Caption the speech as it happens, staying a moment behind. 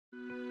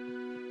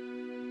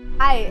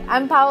Hi,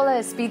 I'm Paola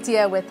S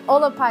with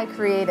Ola'pi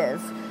Creative.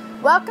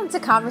 Welcome to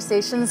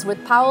Conversations with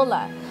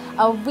Paola,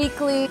 a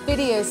weekly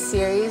video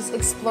series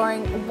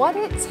exploring what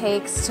it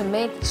takes to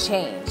make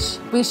change.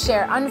 We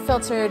share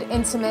unfiltered,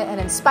 intimate, and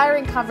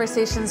inspiring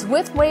conversations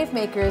with wave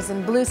makers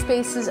in blue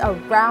spaces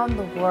around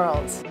the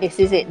world. This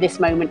is it. This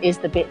moment is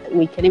the bit that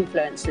we can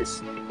influence.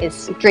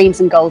 It's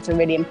dreams and goals are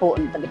really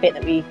important, but the bit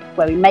that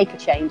where we make a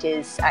change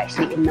is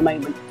actually in the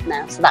moment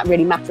now. So that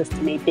really matters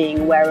to me, being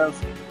aware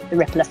of the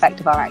ripple effect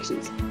of our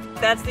actions.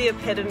 That's the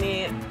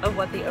epitome of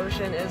what the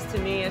ocean is to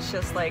me. It's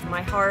just like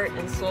my heart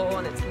and soul,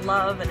 and its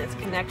love and its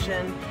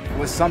connection. It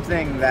was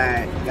something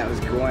that was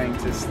going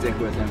to stick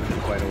with him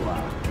for quite a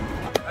while.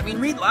 I mean,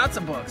 read lots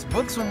of books.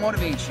 Books will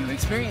motivate you.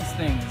 Experience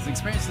things.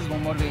 Experiences will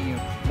motivate you.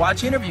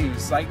 Watch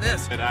interviews like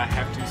this. And I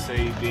have to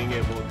say, being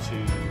able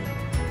to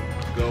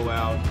go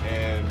out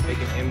and make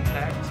an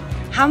impact.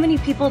 How many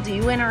people do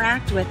you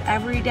interact with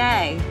every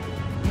day?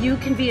 You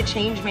can be a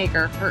change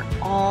maker for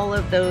all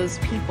of those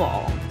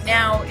people.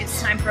 Now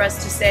it's time for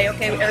us to say,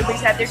 okay, everybody's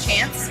had their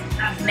chance.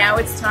 Now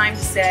it's time to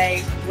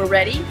say, we're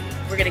ready.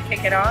 We're going to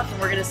kick it off,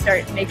 and we're going to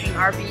start making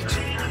our beach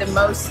the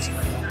most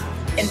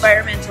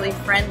environmentally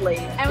friendly.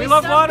 And we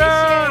love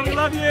water. We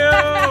love you.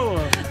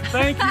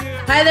 Thank you.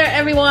 Hi there,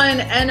 everyone,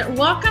 and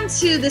welcome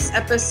to this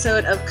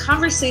episode of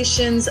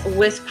Conversations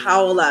with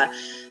Paola.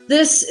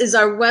 This is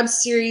our web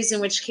series, in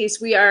which case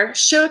we are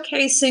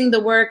showcasing the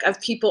work of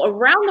people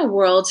around the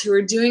world who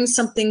are doing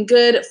something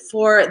good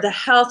for the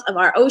health of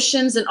our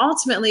oceans and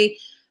ultimately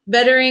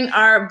bettering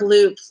our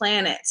blue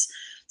planet.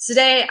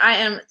 Today, I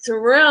am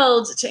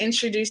thrilled to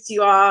introduce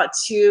you all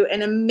to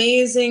an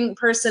amazing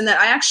person that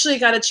I actually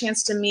got a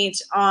chance to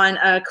meet on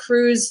a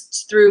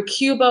cruise through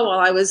Cuba while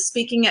I was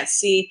speaking at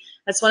sea.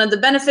 That's one of the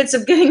benefits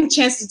of getting a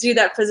chance to do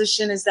that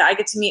position, is that I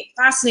get to meet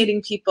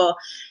fascinating people.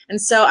 And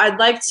so I'd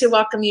like to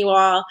welcome you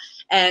all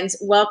and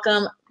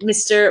welcome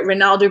Mr.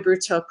 Rinaldo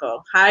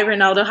Brutoco. Hi,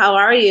 Rinaldo. How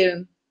are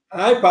you?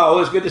 Hi,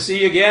 Paola. It's good to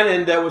see you again,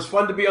 and it was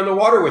fun to be on the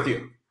water with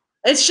you.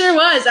 It sure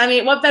was. I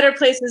mean, what better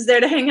place is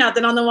there to hang out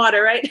than on the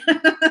water, right?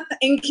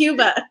 In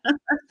Cuba.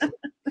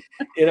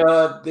 You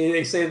know,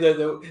 they say that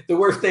the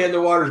worst day in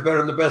the water is better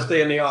than the best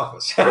day in the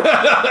office. You got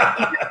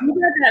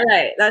that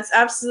right. That's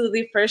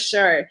absolutely for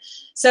sure.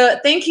 So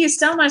thank you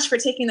so much for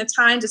taking the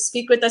time to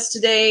speak with us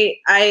today.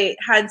 I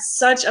had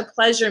such a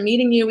pleasure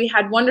meeting you. We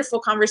had wonderful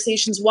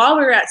conversations while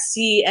we were at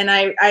sea, and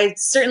I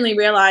certainly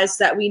realized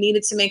that we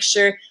needed to make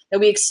sure that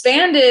we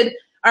expanded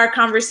our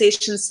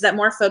conversations so that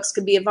more folks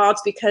could be involved,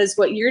 because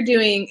what you're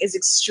doing is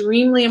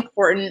extremely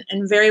important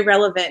and very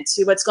relevant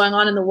to what's going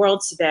on in the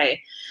world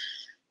today.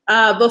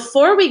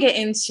 Before we get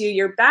into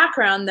your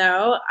background,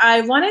 though,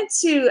 I wanted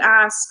to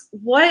ask,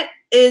 what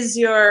is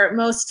your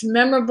most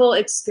memorable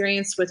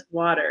experience with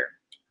water?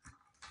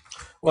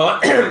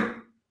 Well,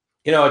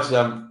 you know, it's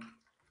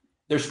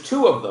there's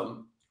two of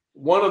them.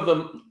 One of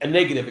them, a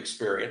negative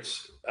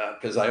experience,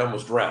 because I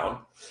almost drowned.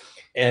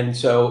 And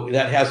so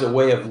that has a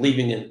way of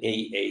leaving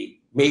a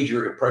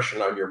major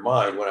impression on your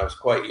mind. When I was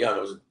quite young,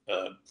 I was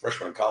a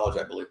freshman in college,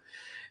 I believe,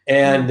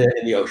 and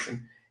in the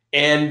ocean.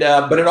 And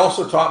but it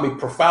also taught me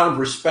profound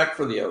respect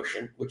for the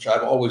ocean, which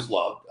I've always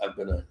loved. I've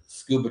been a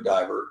scuba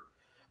diver.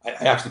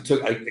 I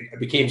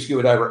became a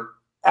scuba diver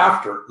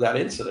after that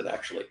incident,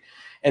 actually.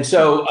 And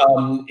so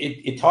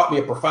it taught me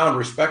a profound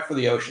respect for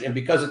the ocean. And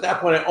because at that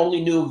point, I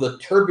only knew the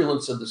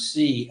turbulence of the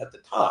sea at the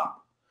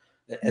top,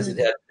 as it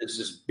had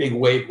this big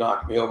wave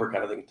knocked me over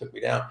kind of thing, it took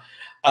me down.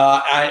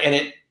 And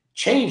it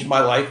changed my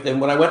life then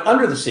when I went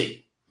under the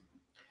sea.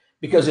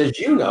 Because as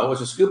you know,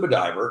 as a scuba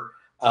diver,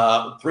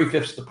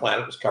 3/5 of the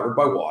planet was covered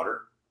by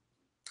water.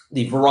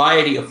 The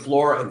variety of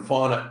flora and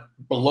fauna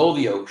below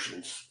the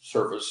ocean's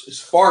surface is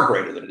far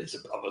greater than it is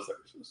above the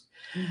surface.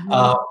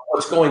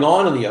 What's going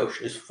on in the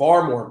ocean is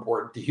far more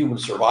important to human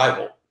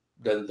survival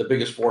than the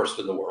biggest forest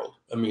in the world.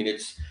 I mean,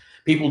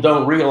 people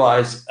don't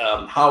realize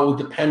how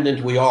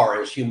dependent we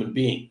are as human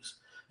beings,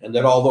 and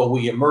that although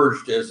we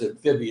emerged as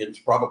amphibians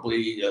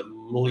probably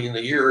millions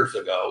of years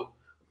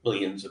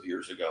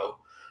ago,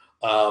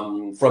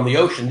 from the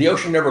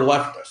ocean never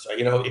left us.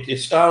 You know, it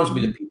astounds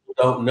me that people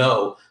don't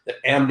know that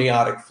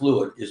amniotic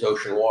fluid is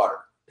ocean water.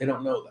 They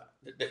don't know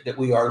that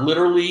we are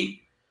literally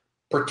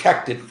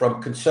protected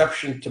from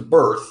conception to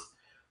birth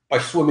by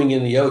swimming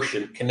in the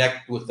ocean,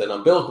 connect with an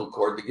umbilical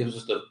cord that gives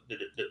us the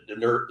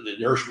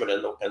nourishment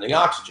and the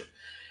oxygen.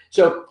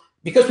 So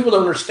because people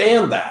don't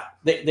understand that,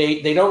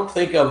 they don't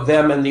think of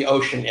them and the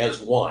ocean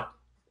as one.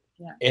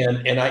 Yeah.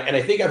 And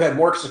I think I've had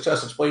more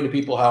success explaining to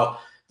people how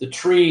the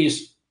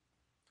trees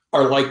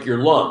are like your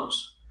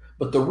lungs,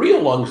 but the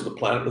real lungs of the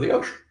planet are the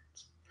ocean.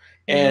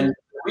 And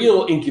the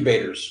real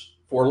incubators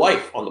for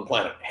life on the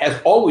planet has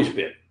always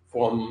been,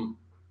 from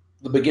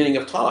the beginning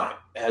of time,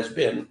 has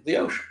been the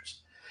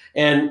oceans.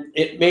 And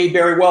it may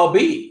very well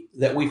be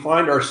that we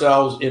find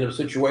ourselves in a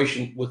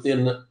situation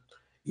within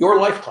your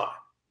lifetime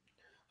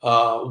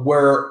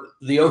where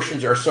the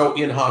oceans are so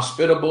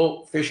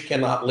inhospitable, fish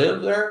cannot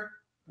live there.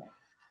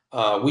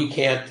 We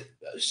can't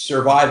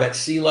survive at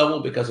sea level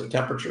because of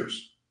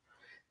temperatures.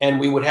 And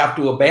we would have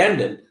to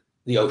abandon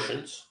the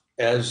oceans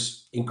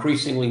as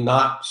increasingly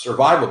not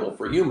survivable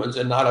for humans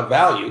and not of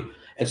value,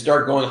 and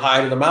start going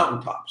high to the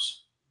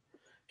mountaintops.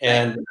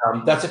 And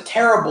that's a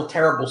terrible,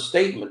 terrible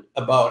statement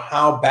about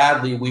how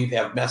badly we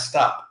have messed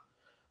up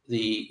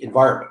the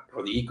environment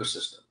or the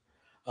ecosystem.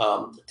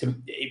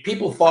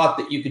 People thought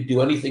that you could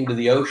do anything to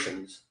the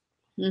oceans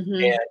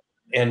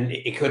and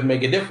it could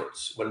make a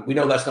difference, when we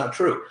know that's not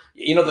true.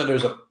 You know that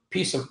there's a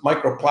piece of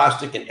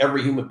microplastic in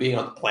every human being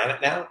on the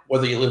planet now,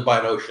 whether you live by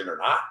an ocean or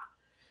not.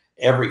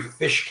 Every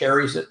fish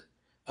carries it.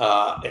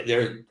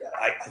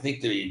 I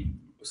think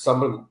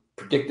someone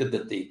predicted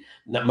that the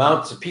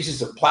amounts of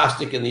pieces of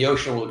plastic in the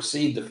ocean will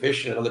exceed the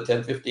fish in another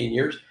 10, 15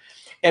 years.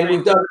 And we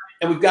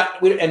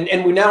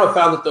now have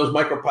found that those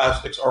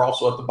microplastics are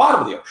also at the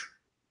bottom of the ocean,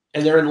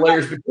 and they're in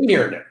layers between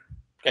here and there.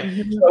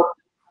 Okay. So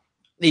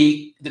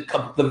the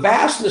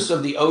vastness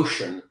of the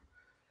ocean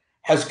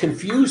has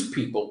confused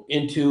people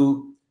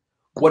into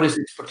what is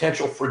its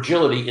potential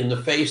fragility in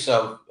the face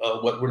of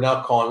what we're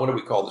now calling, what do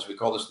we call this? We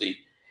call this the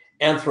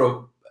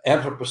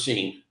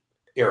Anthropocene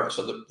era.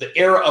 So the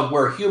era of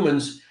where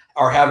humans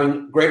are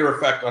having greater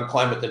effect on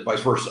climate than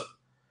vice versa.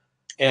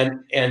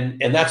 And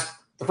that's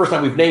the first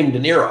time we've named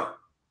an era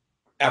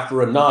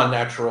after a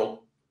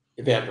non-natural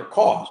event or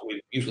cause.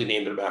 We usually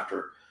named it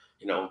after,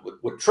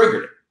 what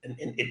triggered it.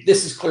 And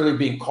this is clearly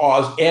being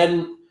caused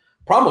and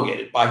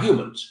promulgated by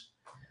humans.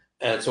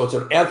 And so it's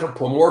an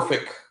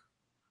anthropomorphic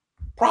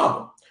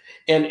problem.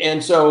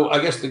 And so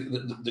I guess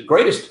the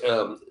greatest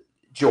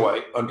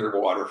joy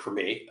underwater for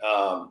me,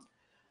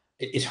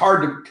 it's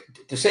hard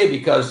to say,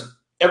 because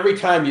every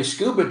time you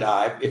scuba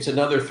dive, it's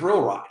another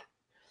thrill ride.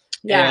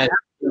 Yeah. And,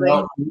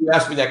 when you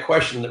asked me that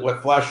question,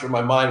 what flashed through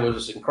my mind was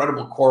this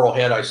incredible coral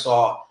head I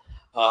saw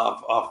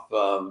off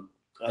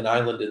an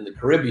island in the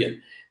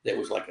Caribbean that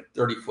was like a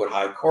 30-foot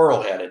high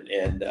coral head.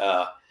 And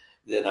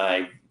then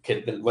I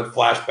went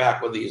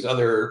flashback with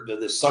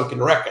this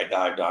sunken wreck I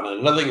dived on. And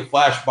another thing that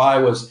flashed by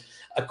was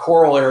a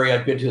coral area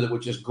I'd been to that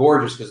was just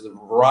gorgeous because of the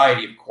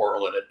variety of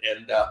coral in it.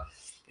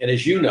 And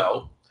as you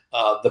know,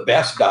 the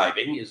best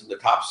diving is in the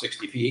top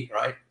 60 feet,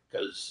 right?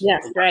 Because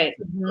yes, right.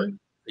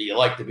 You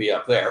like to be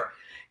up there.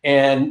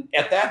 And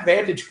at that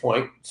vantage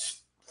point,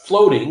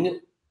 floating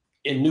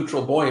in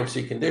neutral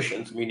buoyancy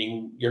conditions,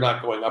 meaning you're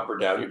not going up or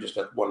down, you're just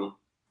at one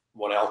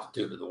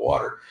altitude of the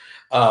water,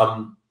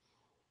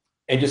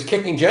 and just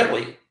kicking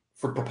gently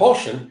for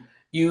propulsion,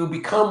 you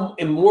become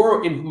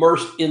more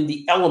immersed in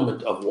the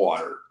element of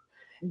water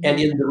and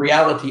in the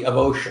reality of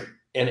ocean.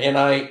 And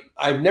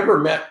I've never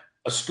met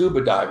a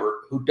scuba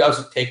diver who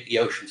doesn't take the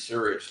ocean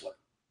seriously.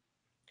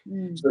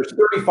 So there's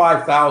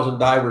 35,000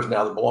 divers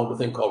now that belong to a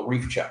thing called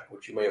Reef Check,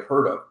 which you may have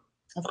heard of.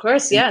 Of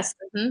course, yes.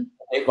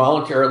 They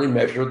voluntarily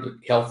measure the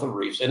health of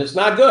reefs, and it's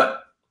not good.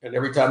 And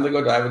every time they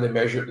go diving, they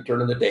measure it and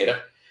turn in the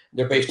data.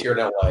 They're based here in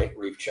LA,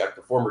 Reef Check.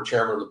 The former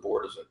chairman of the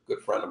board is a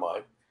good friend of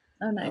mine.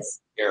 Oh,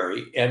 nice.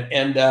 Gary.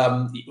 And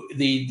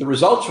the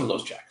results from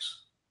those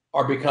checks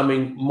are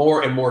becoming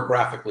more and more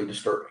graphically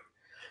disturbing.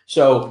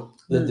 So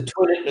the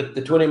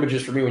twin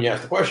images for me when you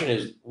ask the question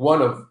is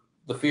one of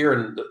the fear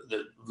and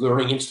the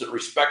learning instant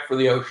respect for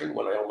the ocean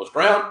when I almost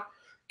drowned,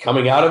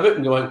 coming out of it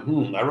and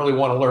going, I really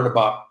want to learn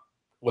about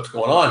what's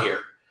going on here,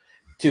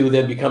 to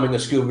then becoming a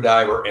scuba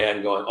diver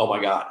and going, oh my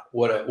God,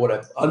 what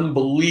an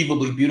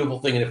unbelievably beautiful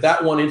thing. And if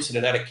that one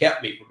incident had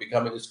kept me from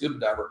becoming a scuba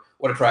diver,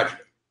 what a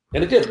tragedy.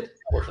 And it did,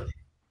 unfortunately.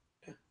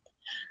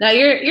 Now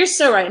you're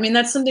so right. I mean,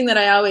 that's something that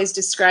I always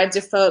describe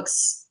to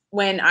folks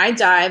when I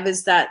dive,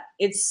 is that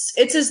it's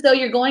as though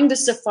you're going to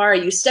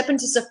safari. You step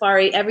into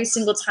safari every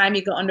single time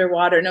you go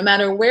underwater. No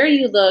matter where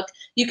you look,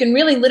 you can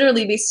really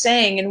literally be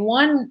staying in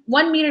one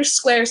meter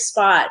square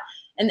spot,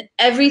 and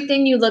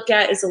everything you look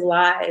at is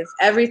alive.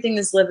 Everything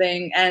is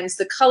living, and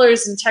the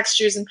colors and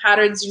textures and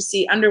patterns you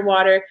see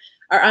underwater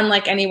are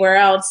unlike anywhere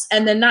else.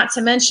 And then not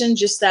to mention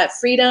just that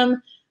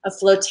freedom of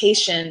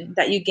flotation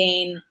that you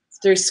gain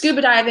through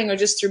scuba diving or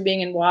just through being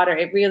in water.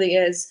 It really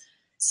is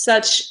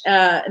such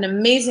an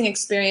amazing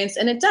experience,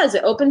 and it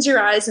opens your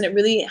eyes, and it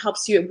really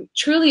helps you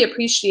truly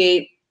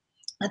appreciate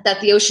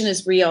that the ocean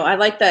is real. I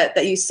like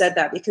that you said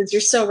that, because you're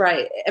so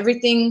right.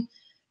 Everything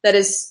that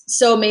is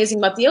so amazing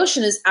about the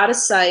ocean is out of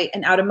sight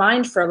and out of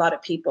mind for a lot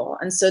of people,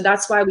 and so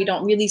that's why we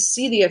don't really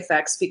see the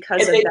effects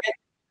because of that.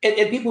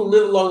 And people who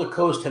live along the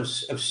coast have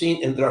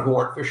seen, and who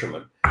aren't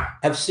fishermen,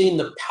 have seen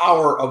the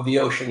power of the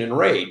ocean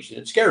enraged,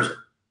 and it scares them.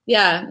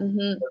 Yeah.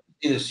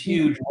 This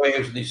huge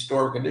waves of these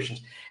storm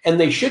conditions, and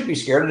they should be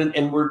scared. And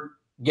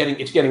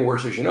it's getting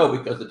worse, as you know,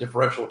 because the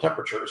differential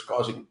temperature is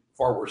causing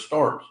far worse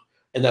storms,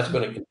 and that's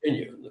going to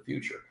continue in the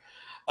future.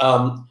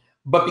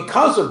 But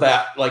because of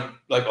that, like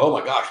oh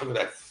my gosh, look at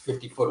that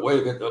 50-foot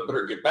wave! I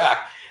better get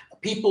back.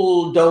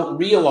 People don't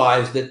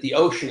realize that the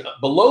ocean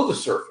below the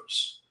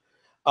surface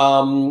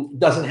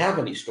doesn't have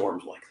any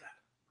storms like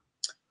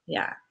that.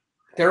 Yeah.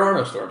 There are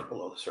no storms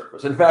below the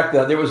surface. In fact,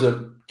 there was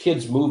a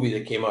kids' movie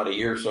that came out a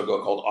year or so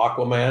ago called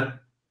Aquaman.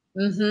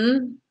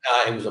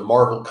 It was a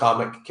Marvel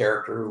comic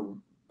character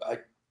who I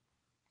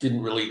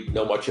didn't really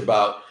know much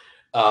about.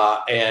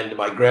 And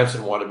my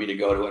grandson wanted me to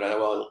go to it.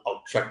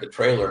 I'll check the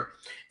trailer.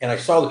 and I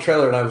saw the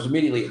trailer, and I was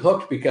immediately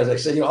hooked because I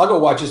said, I'll go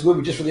watch this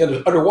movie just for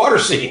the underwater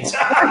scenes.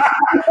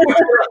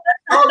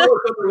 Star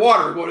Wars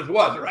underwater, what it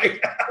was, right?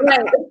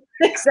 Right,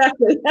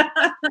 exactly. But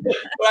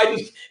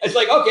it's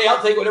like, okay,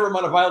 I'll take whatever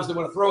amount of violence they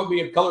want to throw at me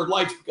in colored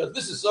lights because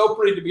this is so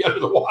pretty to be under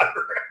the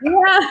water.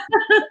 Yeah,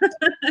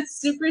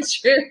 super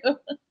true.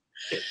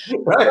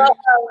 Right? Well,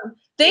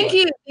 thank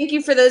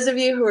you for those of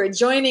you who are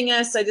joining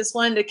us. I just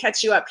wanted to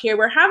catch you up here.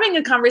 We're having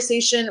a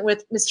conversation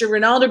with Mr.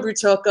 Rinaldo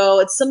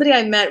Brutoco. It's somebody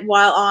I met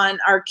while on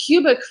our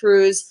Cuba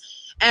cruise.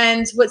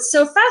 And what's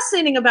so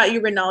fascinating about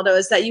you, Rinaldo,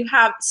 is that you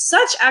have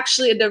such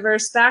actually a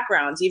diverse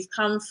background. You've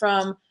come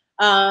from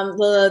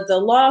the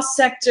law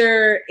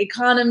sector,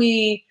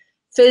 economy,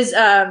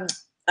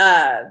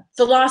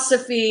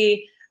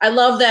 philosophy. I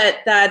love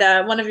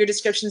that one of your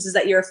descriptions is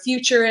that you're a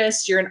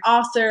futurist, you're an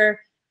author.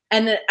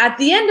 And at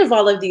the end of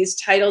all of these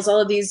titles, all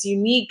of these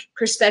unique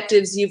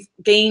perspectives you've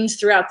gained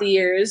throughout the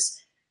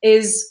years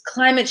is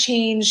climate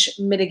change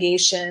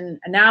mitigation,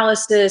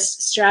 analysis,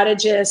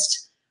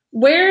 strategist.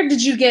 Where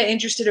did you get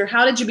interested, or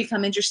how did you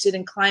become interested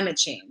in climate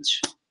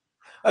change?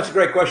 That's a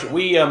great question.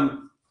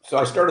 So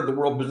I started the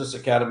World Business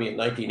Academy in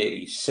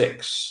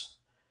 1986,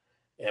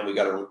 and we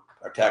got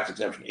our tax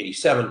exemption in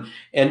 87.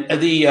 And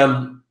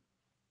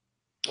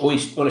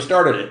when I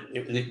started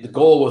it, the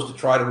goal was to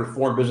try to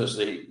reform business.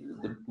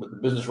 What the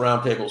Business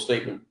Roundtable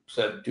statement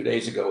said 2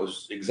 days ago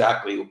is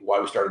exactly why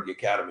we started the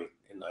Academy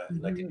in the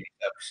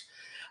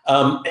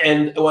 1980s.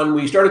 And when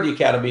we started the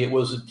Academy, it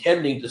was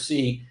intending to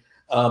see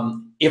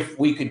if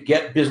we could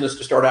get business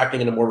to start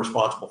acting in a more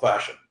responsible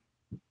fashion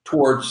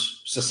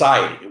towards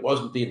society. It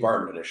wasn't the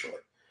environment initially.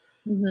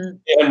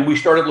 And we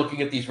started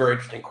looking at these very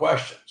interesting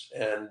questions.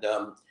 And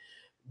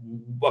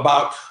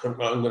about, I'm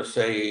going to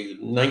say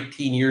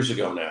 19 years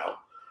ago now,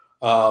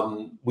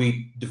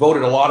 we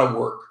devoted a lot of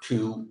work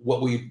to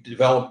what we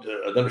developed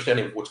an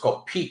understanding of what's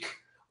called peak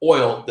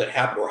oil that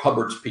happened, or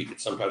Hubbard's peak,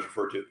 it's sometimes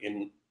referred to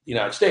in the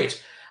United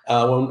States,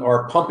 when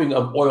our pumping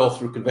of oil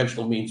through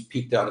conventional means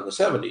peaked out in the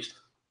 70s.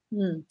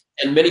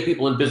 And many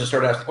people in business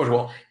started asking the question,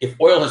 well, if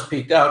oil has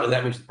peaked out and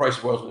that means the price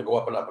of oil is going to go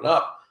up and up and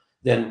up,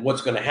 then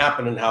what's going to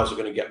happen and how is it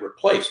going to get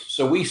replaced?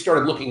 So we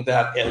started looking at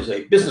that as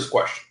a business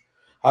question.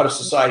 How does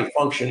society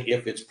function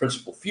if its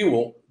principal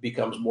fuel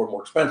becomes more and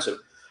more expensive?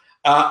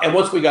 And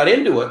once we got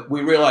into it,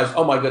 we realized,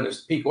 oh my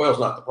goodness, peak oil is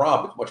not the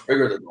problem. It's much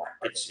bigger than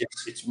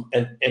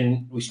that.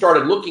 And we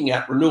started looking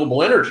at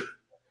renewable energy.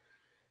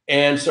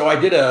 And so I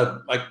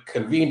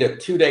convened a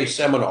 2-day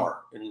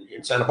seminar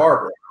in Santa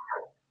Barbara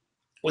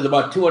with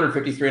about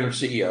 250, 300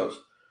 CEOs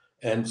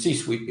and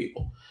C-suite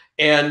people.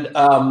 And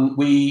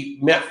we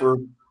met for,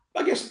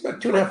 I guess, about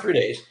 2.5, 3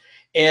 days.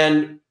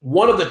 And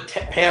one of the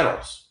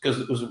panels, because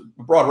it was a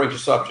broad range of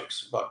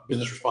subjects about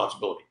business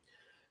responsibility,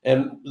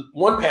 and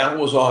one panel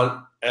was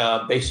on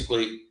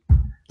basically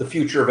the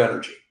future of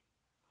energy.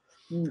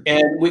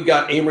 And we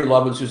got Amory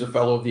Lovins, who's a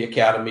fellow of the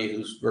Academy,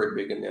 who's very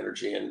big in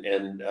energy, and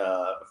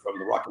from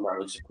the Rocky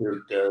Mountain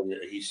Institute,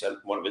 he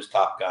sent one of his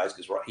top guys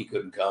because he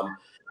couldn't come.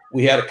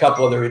 We had a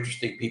couple other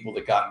interesting people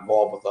that got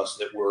involved with us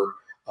that were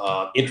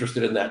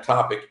interested in that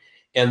topic.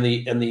 And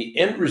the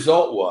end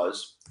result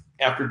was,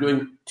 after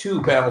doing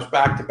 2 panels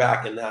back to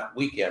back in that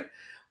weekend,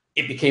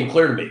 it became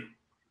clear to me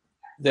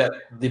that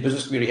the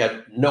business community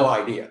had no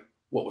idea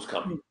what was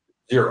coming,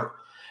 zero.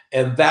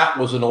 And that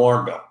was an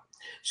alarm bell.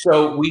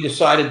 So we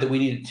decided that we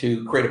needed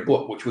to create a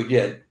book, which we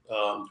did,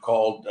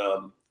 called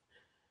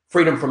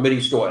Freedom from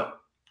Mideast Oil,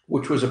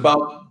 which was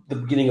about the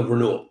beginning of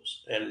renewables.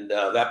 And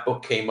that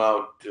book came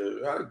out,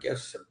 I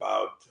guess,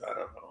 about,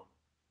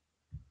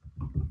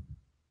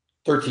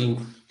 13,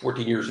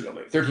 14 years ago,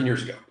 maybe 13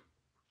 years ago.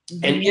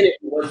 And in it,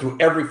 we went through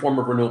every form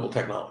of renewable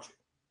technology.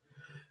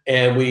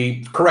 And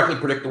we correctly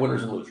predict the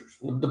winners and losers.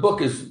 The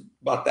book is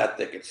about that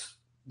thick. It's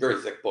a very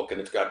thick book, and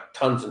it's got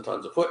tons and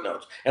tons of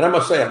footnotes. And I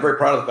must say, I'm very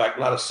proud of the fact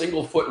not a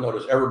single footnote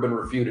has ever been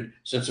refuted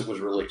since it was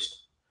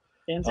released.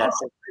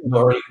 Fantastic.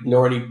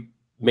 Nor any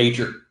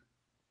major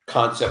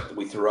concept that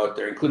we threw out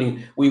there,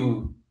 including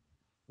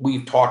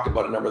we've talked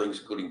about a number of things,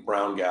 including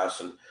brown gas,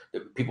 and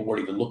that people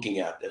weren't even looking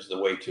at as the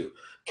way to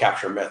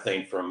capture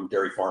methane from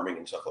dairy farming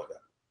and stuff like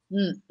that.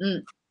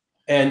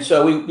 And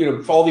so we,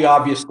 all the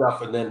obvious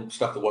stuff, and then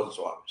stuff that wasn't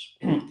so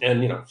obvious,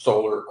 and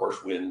solar, of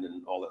course, wind,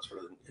 and all that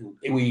sort of thing.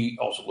 And we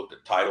also looked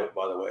at tidal,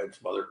 by the way, and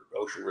some other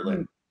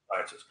ocean-related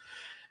sciences,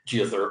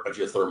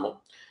 geothermal.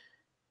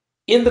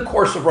 In the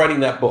course of writing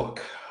that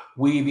book,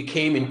 we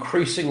became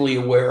increasingly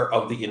aware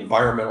of the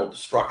environmental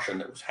destruction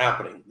that was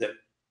happening that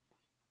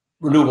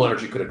renewable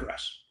energy could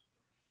address.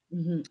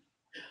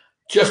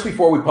 Just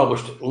before we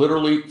published it,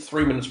 literally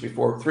 3 months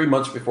before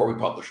we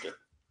published it,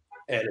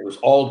 and it was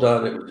all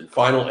done. It was in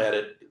final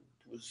edit. It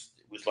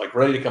was like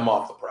ready to come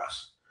off the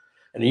press.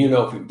 And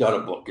if you've done a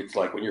book, it's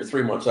like when you're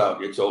 3 months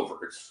out, it's over.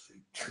 It's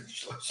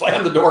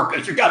slam the door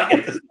because you got to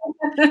get this.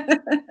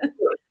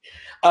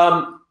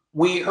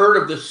 We heard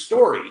of this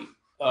story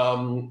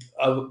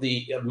of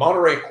the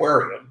Monterey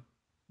Aquarium,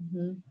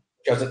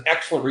 which has an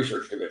excellent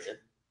research division,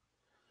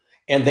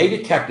 and they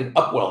detected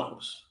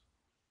upwellings,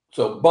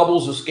 so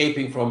bubbles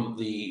escaping from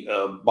the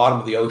bottom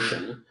of the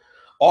ocean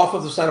off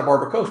of the Santa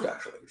Barbara coast,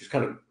 actually, which is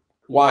kind of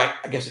why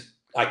I guess it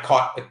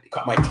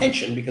caught my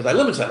attention, because I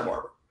live in Santa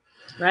Barbara.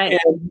 Right.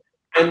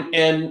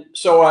 And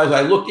so as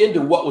I looked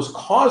into what was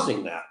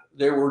causing that,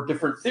 there were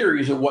different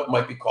theories of what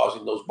might be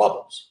causing those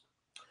bubbles.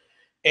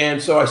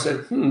 And so I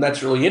said,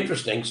 that's really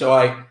interesting. So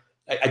I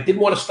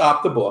didn't want to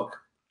stop the book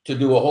to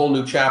do a whole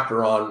new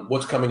chapter on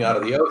what's coming out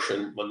of the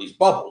ocean when these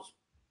bubbles.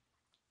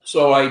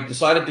 So I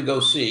decided to go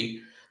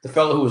see the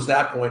fellow who was at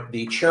that point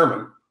the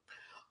chairman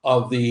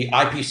of the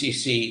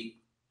IPCC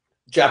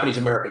Japanese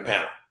American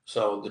panel.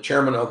 So the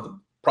chairman of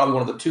probably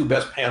one of the two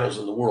best panels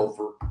in the world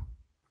for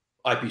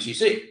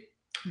IPCC,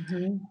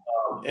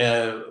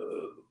 and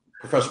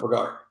Professor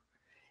Bergara.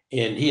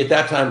 And he, at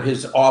that time,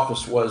 his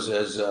office was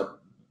as a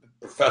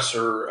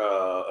professor.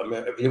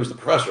 He was the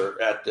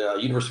professor at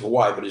University of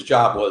Hawaii, but his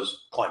job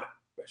was climate,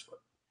 basically.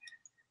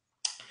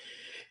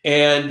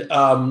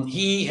 And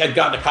he had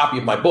gotten a copy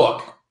of my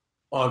book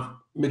on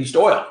Mideast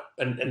oil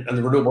and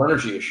the renewable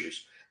energy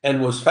issues,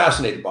 and was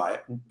fascinated by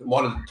it and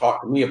wanted to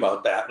talk to me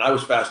about that. And I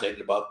was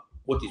fascinated about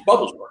what these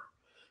bubbles were.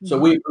 So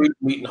we agreed to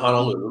meet in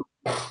Honolulu,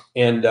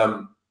 and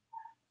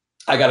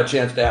I got a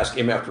chance to ask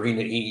him after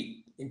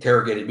he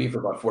interrogated me for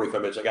about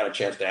 45 minutes. I got a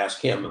chance to ask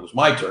him. It was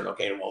my turn.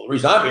 Okay, well, the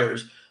reason I'm here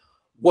is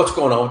what's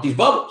going on with these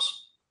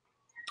bubbles?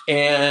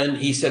 And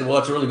he said, well,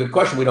 that's a really good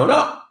question. We don't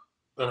know.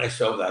 And I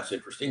said, oh, that's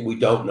interesting. We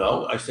don't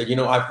know. I said,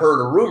 I've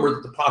heard a rumor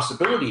that the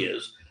possibility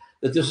is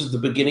that this is the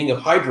beginning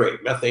of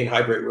methane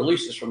hydrate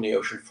releases from the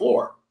ocean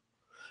floor.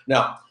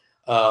 Now,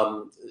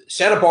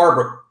 Santa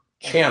Barbara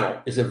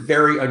Channel is a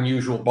very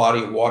unusual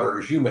body of water,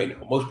 as you may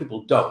know. Most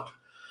people don't.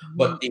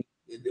 But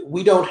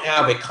we don't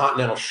have a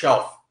continental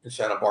shelf in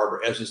Santa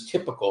Barbara, as is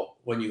typical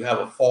when you have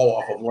a fall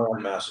off of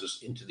land masses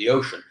into the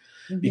ocean,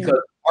 because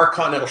our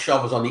continental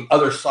shelf is on the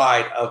other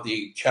side of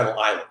the Channel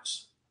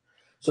Islands.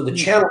 So the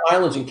Channel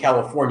Islands in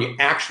California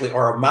actually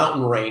are a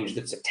mountain range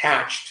that's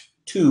attached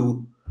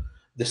to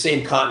the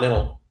same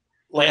continental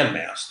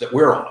landmass that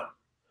we're on.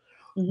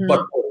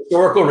 But for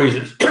historical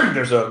reasons,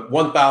 there's a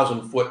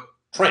 1,000-foot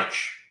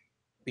trench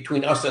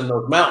between us and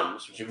those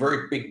mountains, which is a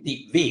very big,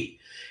 deep V.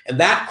 And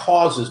that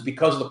causes,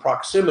 because of the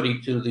proximity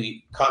to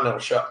the continental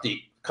shelf,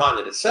 the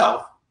continent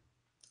itself,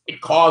 it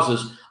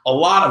causes a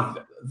lot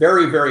of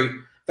very, very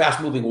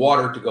fast-moving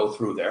water to go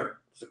through there.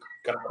 It's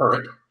got a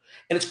current.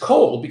 And it's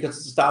cold because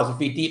it's 1,000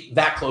 feet deep,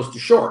 that close to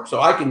shore.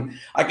 So I can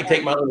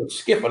take my little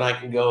skiff and I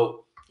can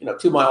go,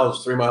 2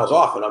 miles, 3 miles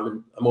off, and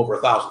I'm over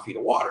 1,000 feet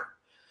of water.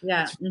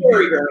 Yeah. It's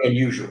very, very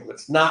unusual.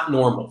 It's not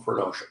normal for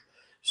an ocean.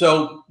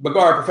 So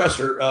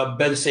Professor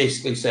Ben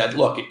basically said,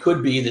 look, it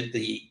could be that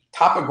the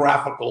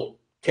topographical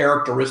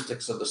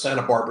characteristics of the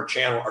Santa Barbara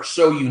Channel are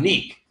so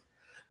unique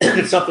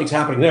that something's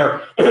happening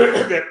there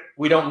that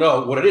we don't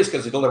know what it is,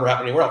 because it'll never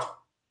happen anywhere else.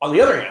 On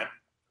the other hand,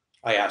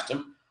 I asked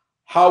him,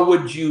 how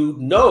would you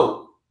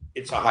know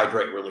it's a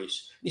hydrate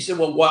release? He said,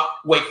 well,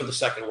 wait for the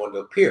second one to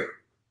appear.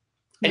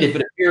 And if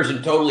it appears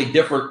in totally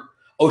different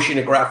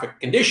oceanographic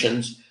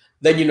conditions,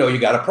 then you know you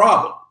got a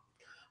problem.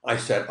 I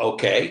said,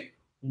 okay,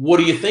 what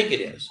do you think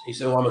it is? He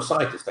said, well, I'm a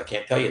scientist. I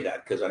can't tell you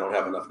that because I don't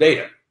have enough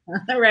data.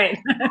 Right.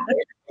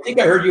 I think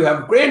I heard you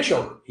have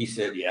grandchildren. He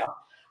said, yeah.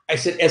 I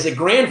said, as a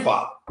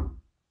grandfather,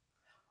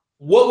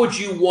 what would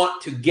you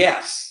want to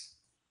guess,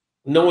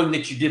 knowing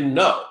that you didn't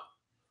know,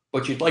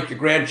 but you'd like your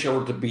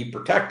grandchildren to be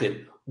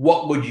protected?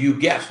 What would you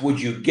guess?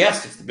 Would you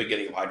guess it's the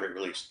beginning of hydrate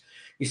release?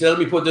 He said, let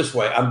me put it this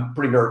way. I'm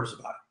pretty nervous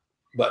about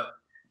it, but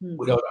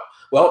we don't know.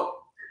 Well,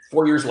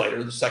 4 years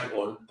later, the second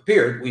one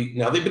appeared.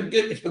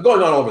 It's been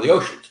going on all over the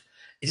oceans.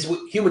 It's just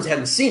humans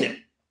hadn't seen it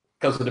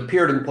because it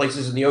appeared in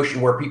places in the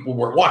ocean where people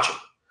weren't watching.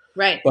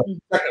 Right. But the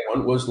second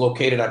one was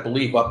located, I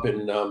believe, up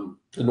in the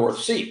North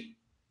Sea.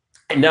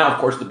 And now, of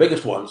course, the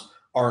biggest ones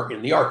are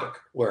in the Arctic,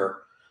 where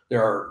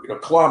there are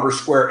kilometer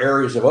square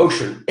areas of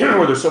ocean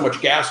where there's so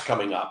much gas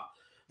coming up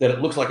that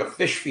it looks like a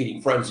fish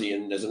feeding frenzy.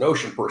 And as an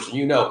ocean person,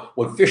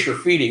 when fish are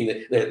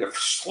feeding, they're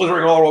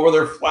slithering all over,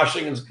 they're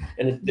flashing,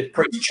 and it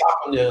creates chop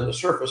on the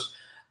surface.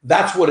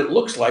 That's what it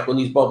looks like when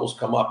these bubbles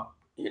come up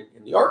in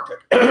the Arctic.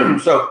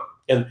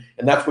 And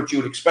that's what you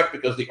would expect,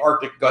 because the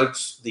Arctic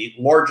gets the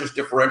largest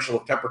differential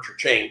of temperature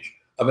change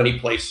of any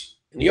place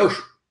in the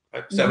ocean,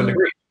 at 7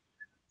 degrees,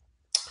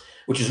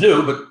 which is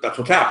new, but that's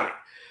what's happening.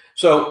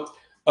 So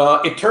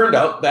it turned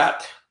out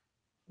that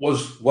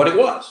was what it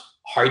was,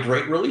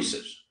 hydrate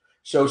releases.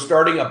 So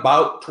starting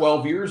about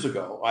 12 years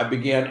ago, I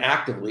began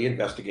actively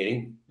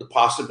investigating the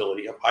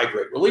possibility of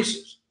hydrate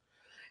releases.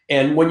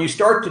 And when you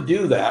start to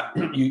do that,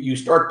 you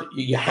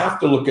have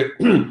to look at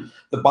the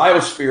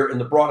biosphere in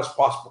the broadest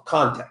possible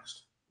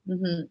context.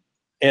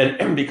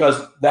 And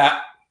because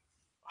that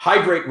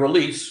hydrate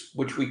release,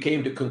 which we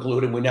came to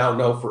conclude, and we now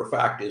know for a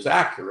fact is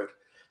accurate,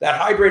 that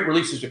hydrate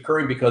release is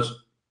occurring because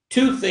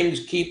two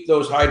things keep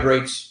those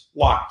hydrates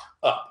locked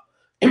up.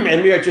 And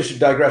maybe I just should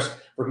digress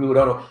for people who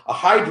don't know. A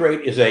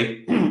hydrate is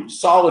a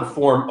solid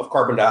form of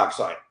carbon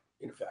dioxide,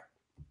 in effect.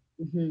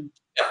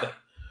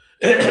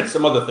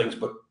 Some other things,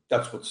 but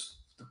that's what's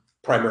the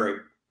primary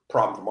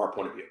problem from our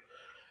point of view.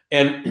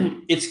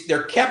 And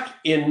they're kept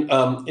in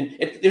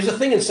there's a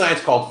thing in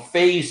science called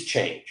phase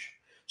change.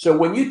 So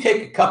when you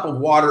take a cup of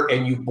water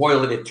and you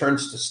boil it, it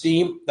turns to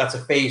steam. That's a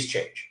phase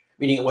change,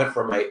 meaning it went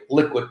from a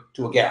liquid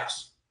to a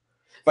gas.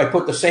 If I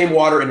put the same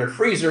water in a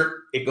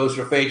freezer, it goes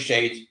through a phase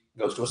change,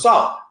 goes to a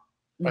solid,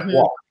 like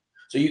water.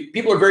 So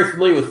people are very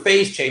familiar with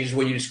phase changes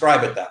when you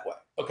describe it that way.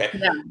 Okay.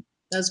 Yeah,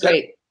 that's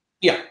great.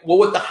 Yeah. Well,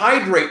 what the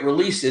hydrate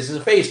release is a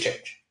phase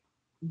change.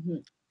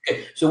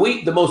 Okay. So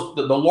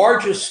the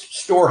largest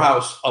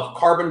storehouse of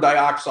carbon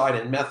dioxide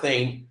and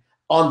methane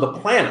on the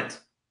planet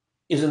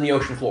is in the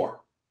ocean floor,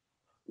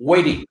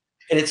 waiting.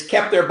 And it's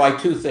kept there by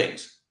two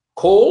things: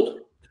 cold,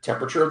 the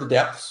temperature of the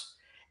depths,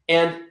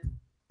 and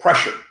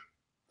pressure,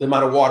 the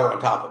amount of water on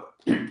top of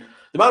it.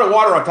 The amount of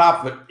water on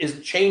top of it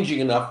isn't changing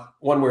enough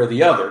one way or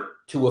the other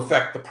to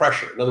affect the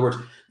pressure. In other words,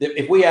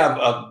 if we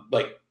have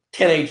like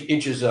 10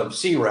 inches of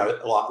sea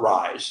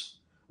rise,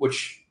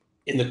 which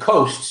in the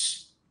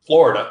coasts,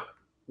 Florida,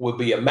 would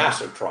be a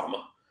massive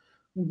trauma,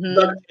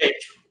 the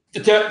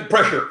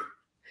pressure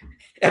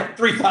at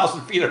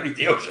 3,000 feet underneath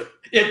the ocean,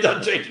 it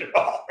doesn't change at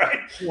all, right?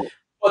 Yeah.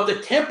 But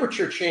the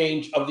temperature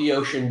change of the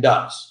ocean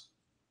does.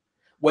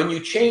 When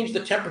you change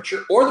the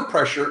temperature or the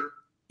pressure,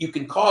 you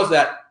can cause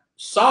that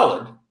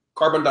solid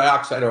carbon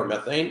dioxide or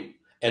methane,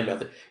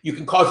 you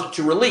can cause it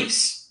to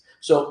release.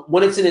 So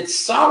when it's in its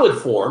solid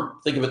form,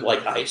 think of it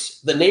like ice,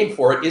 the name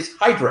for it is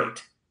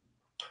hydrate.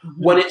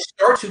 When it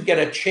starts to get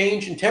a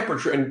change in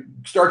temperature and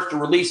starts to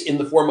release in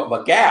the form of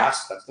a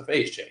gas, that's the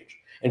phase change,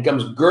 and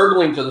comes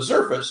gurgling to the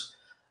surface,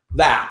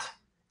 that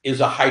is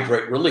a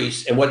hydrate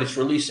release. And what it's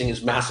releasing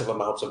is massive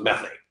amounts of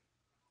methane.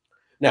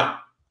 Now,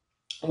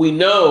 we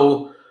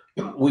know,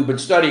 we've been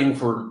studying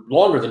for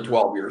longer than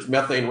 12 years,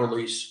 methane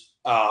release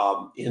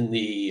in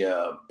the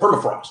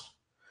permafrost.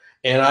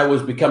 And I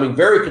was becoming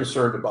very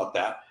concerned about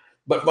that.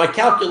 But my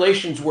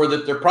calculations were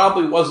that there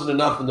probably wasn't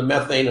enough in the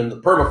methane and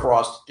the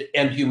permafrost to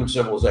end human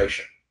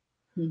civilization.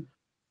 And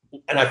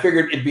I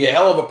figured it'd be a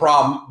hell of a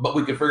problem, but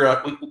we could figure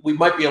out, we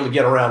might be able to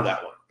get around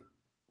that one.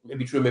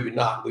 Maybe true, maybe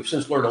not. We've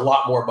since learned a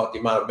lot more about the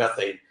amount of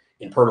methane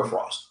in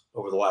permafrost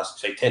over the last,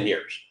 say, 10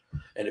 years.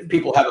 And if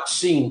people haven't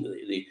seen,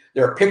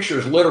 there are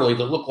pictures literally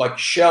that look like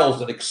shells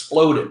that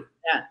exploded,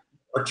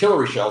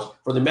 artillery shells,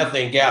 for the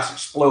methane gas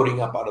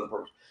exploding up out of the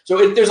permafrost.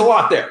 So there's a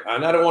lot there,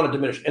 and I don't want to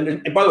diminish.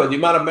 And by the way, the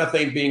amount of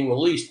methane being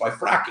released by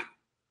fracking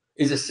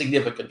is a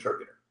significant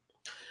contributor.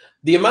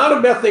 The amount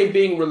of methane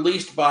being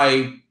released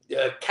by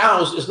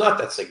cows is not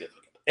that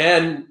significant.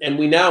 And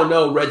we now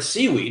know red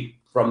seaweed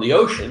from the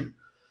ocean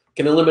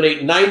can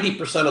eliminate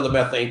 90% of the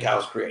methane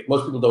cows create.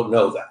 Most people don't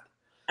know that.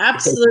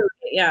 Absolutely,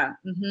 yeah.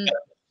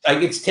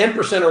 Like it's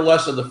 10% or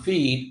less of the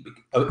feed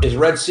is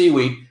red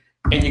seaweed,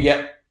 and you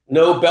get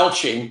no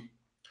belching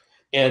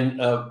and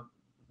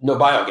no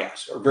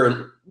biogas, or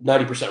very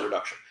 90%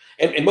 reduction.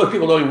 And most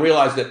people don't even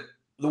realize that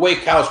the way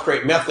cows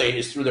create methane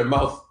is through their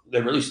mouth.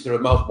 They release it through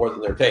their mouth more than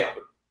their tail.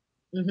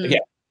 But again,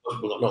 most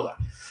people don't know that.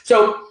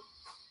 So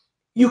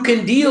you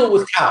can deal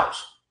with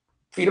cows.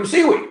 Feed them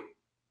seaweed.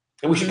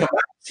 And we should come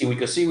back to seaweed,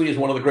 because seaweed is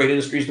one of the great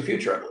industries of the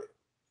future, I believe.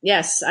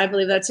 Yes, I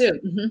believe that too.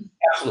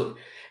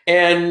 Absolutely.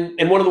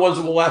 And one of the ones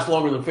that will last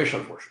longer than fish,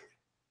 unfortunately,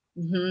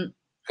 because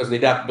of the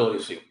adaptability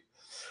of seaweed.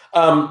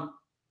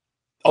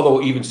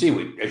 Although even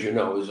seaweed, as you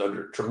know, is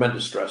under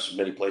tremendous stress in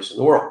many places in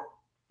the world.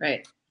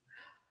 Right.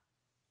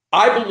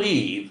 I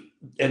believe,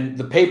 and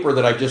the paper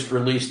that I just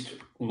released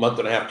a month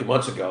and a half, 2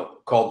 months ago,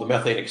 called the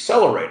Methane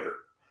Accelerator,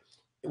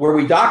 where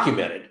we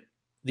documented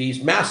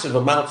these massive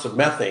amounts of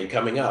methane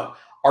coming out,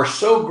 are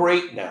so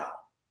great now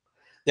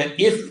that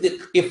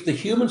if the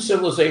human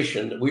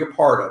civilization that we are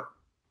part of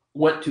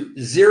went to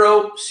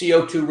zero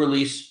CO2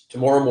 release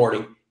tomorrow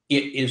morning,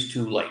 it is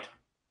too late.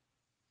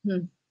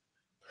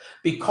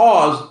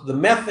 Because the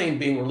methane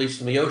being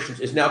released in the oceans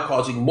is now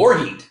causing more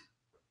heat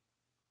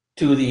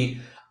to the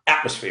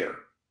atmosphere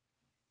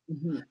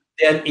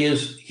than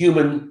is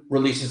human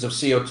releases of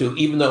CO2,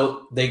 even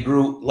though they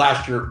grew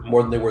last year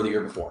more than they were the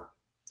year before.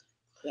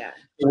 Yeah.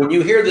 So when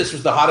you hear this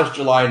was the hottest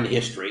July in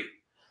history,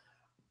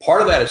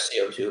 part of that is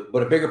CO2,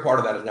 but a bigger part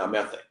of that is now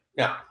methane.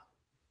 Now,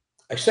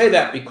 I say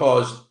that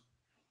because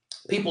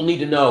people need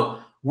to know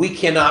we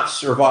cannot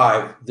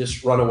survive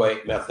this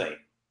runaway methane.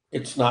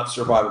 It's not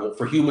survivable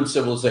for human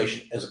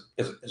civilization as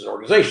an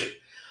organization.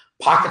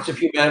 Pockets of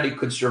humanity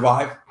could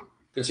survive,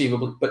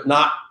 conceivably, but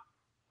not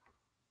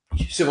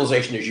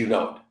civilization as you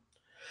know it.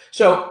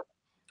 So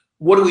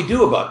what do we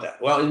do about that?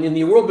 Well, in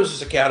the World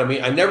Business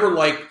Academy, I never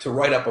like to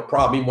write up a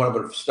problem, even when I've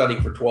been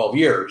studying for 12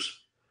 years,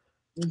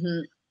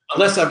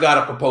 unless I've got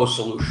a proposed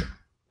solution.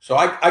 So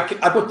I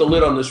put the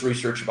lid on this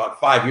research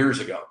about 5 years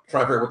ago,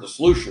 trying to figure out what the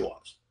solution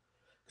was.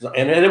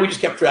 And then we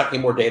just kept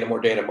tracking more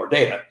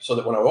data, so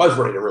that when I was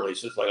ready to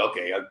release it, it's like,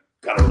 okay, I've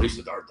got to release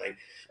the darn thing.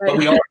 Right. But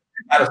we already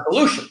had a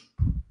solution.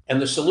 And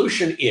the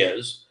solution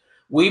is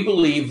we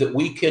believe that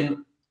we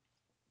can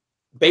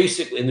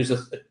basically, and there's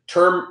a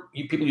term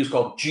people use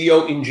called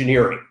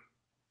geoengineering.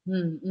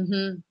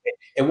 And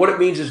what it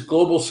means is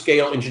global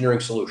scale engineering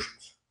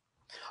solutions.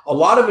 A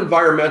lot of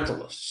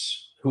environmentalists,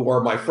 who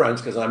are my friends,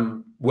 because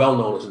I'm well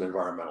known as an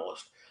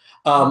environmentalist,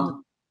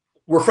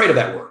 were afraid of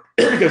that word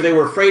because they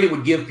were afraid it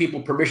would give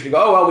people permission to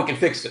go, oh, well, we can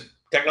fix it.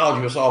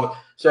 Technology will solve it.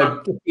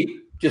 So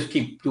just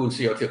keep doing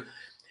CO2.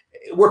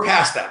 We're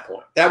past that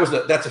point.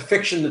 That's a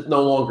fiction that's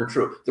no longer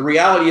true. The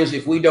reality is,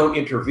 if we don't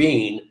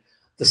intervene,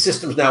 the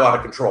system's now out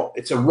of control.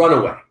 It's a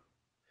runaway.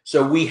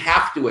 So we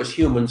have to, as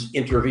humans,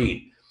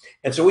 intervene.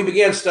 And so we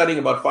began studying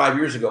about 5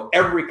 years ago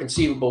every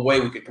conceivable way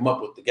we could come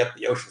up with to get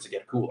the oceans to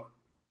get cooler.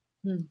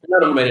 None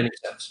of them made any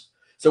sense.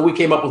 So we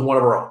came up with one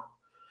of our own.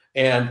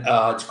 And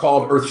it's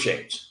called Earth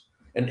Shades.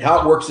 And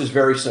how it works is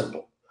very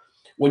simple.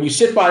 When you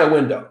sit by a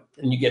window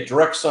and you get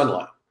direct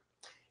sunlight,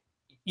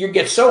 you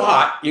get so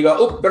hot, you go,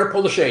 oh, better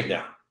pull the shade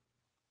down.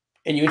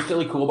 And you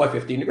instantly cool by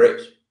 15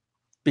 degrees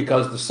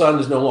because the sun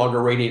is no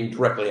longer radiating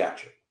directly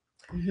at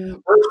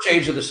you. Earth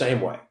shades are the same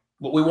way.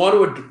 What we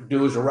want to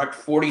do is erect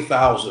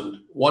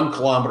 40,000 1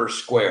 kilometer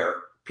square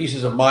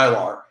pieces of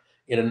mylar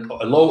in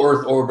a low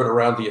Earth orbit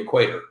around the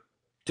equator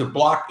to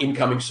block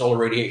incoming solar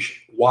radiation.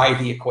 Why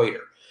the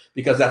equator?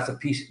 Because that's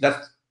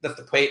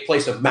the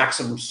place of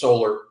maximum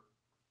solar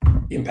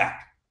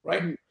impact,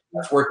 right?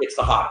 That's where it gets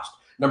the hottest.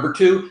 Number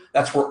two,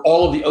 that's where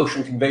all of the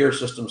ocean conveyor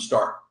systems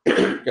start,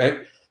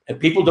 okay? And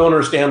people don't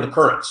understand the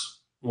currents.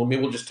 Well,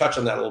 maybe we'll just touch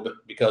on that a little bit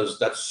because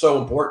that's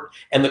so important.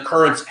 And the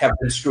currents have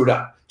been screwed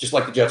up, just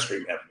like the jet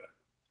stream have been.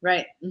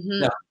 Right.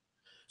 Now,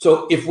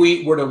 so if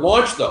we were to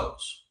launch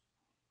those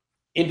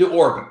into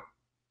orbit,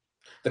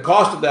 the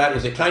cost of that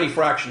is a tiny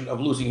fraction of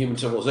losing human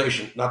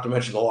civilization, not to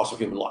mention the loss of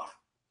human life.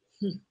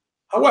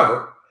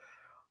 However,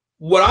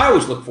 what I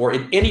always look for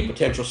in any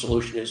potential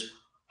solution is,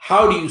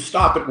 how do you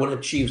stop it when it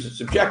achieves its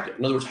objective?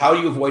 In other words, how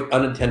do you avoid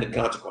unintended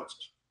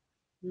consequences?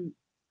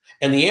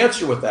 And the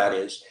answer with that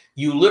is,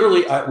 you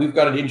literally, we've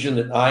got an engine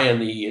that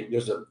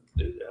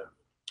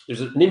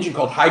there's an engine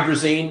called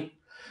hydrazine,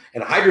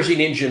 and a hydrazine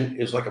engine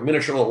is like a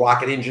miniature little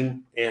rocket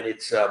engine, and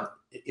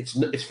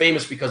it's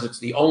famous because it's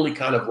the only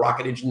kind of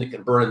rocket engine that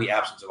can burn in the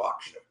absence of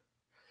oxygen.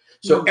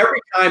 So every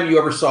time you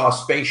ever saw a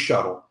space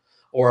shuttle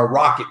or a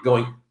rocket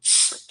going,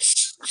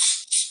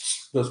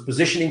 those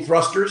positioning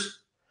thrusters,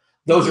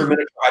 those are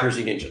miniature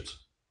hydrazine engines.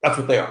 That's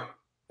what they are.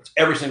 That's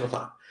every single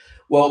time.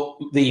 Well,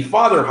 the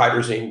father of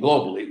hydrazine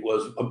globally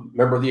was a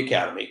member of the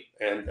Academy,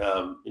 and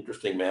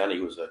interesting man. He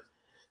was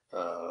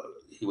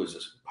a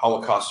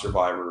Holocaust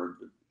survivor,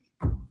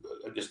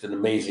 just an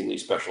amazingly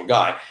special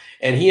guy.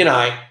 And he and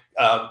I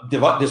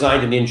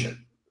designed an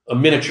engine, a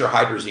miniature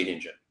hydrazine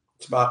engine.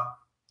 It's about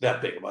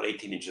that big, about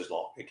 18 inches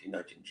long, 18,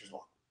 19 inches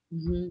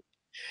long.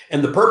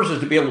 And the purpose is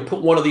to be able to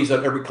put one of these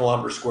on every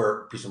kilometer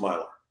square piece of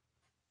mylar.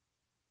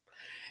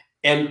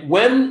 And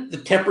when the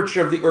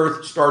temperature of the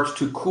Earth starts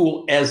to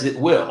cool, as it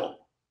will,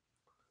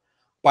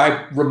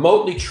 by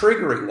remotely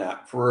triggering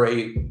that for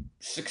a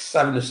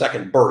 6-7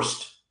 second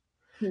burst,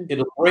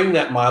 it'll bring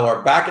that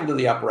mylar back into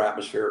the upper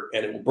atmosphere,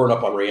 and it will burn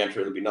up on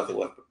re-entry. There'll be nothing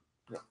left.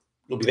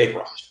 It'll be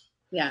vaporized.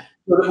 Yeah.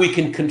 So that we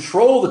can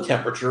control the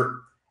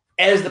temperature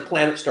as the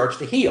planet starts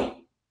to heal.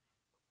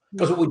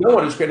 Because what we don't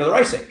want is create another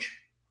ice age.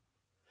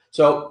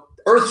 So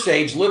Earth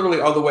shades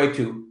literally are the way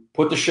to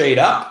put the shade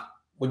up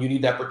when you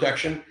need that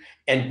protection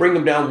and bring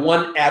them down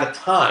one at a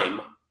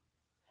time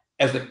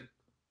as the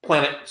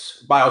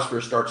planet's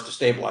biosphere starts to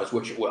stabilize,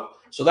 which it will.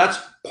 So that's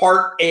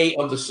part A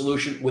of the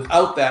solution.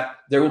 Without that,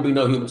 there will be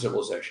no human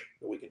civilization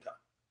that we can tell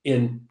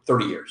in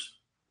 30 years,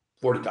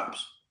 40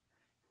 tops.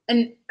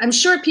 And I'm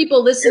sure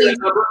people listening.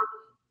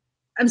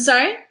 I'm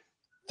sorry?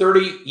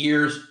 30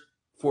 years,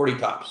 40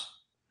 tops.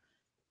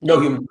 No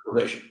human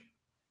civilization.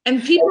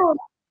 And people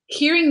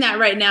hearing that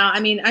right now, I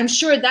mean, I'm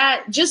sure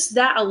that just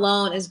that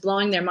alone is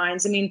blowing their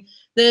minds. I mean,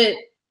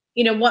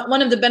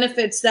 one of the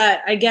benefits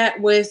that I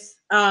get with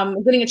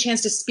getting a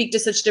chance to speak to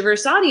such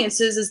diverse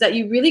audiences is that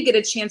you really get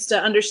a chance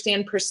to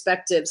understand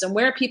perspectives and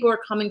where people are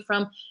coming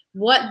from,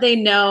 what they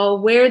know,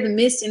 where the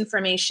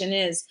misinformation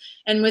is.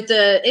 And with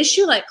the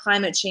issue like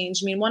climate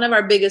change, I mean, one of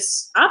our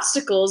biggest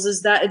obstacles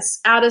is that it's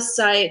out of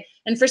sight.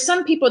 And for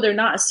some people, they're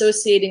not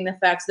associating the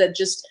fact that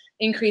just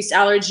increased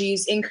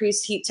allergies,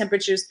 increased heat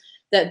temperatures,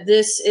 that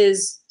this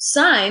is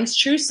signs,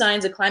 true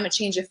signs of climate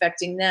change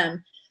affecting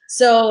them.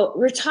 So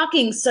we're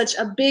talking such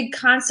a big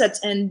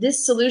concept, and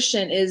this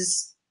solution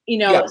is,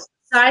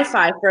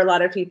 sci-fi for a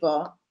lot of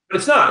people. But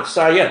it's not. It's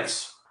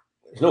science.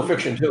 There's no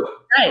fiction to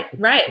it.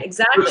 Right,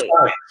 exactly.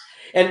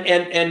 And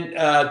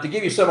to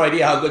give you some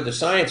idea how good the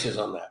science is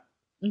on that,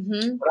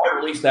 when I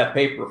released that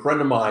paper, a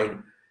friend of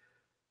mine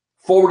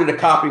forwarded a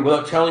copy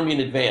without telling me in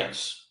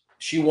advance.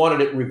 She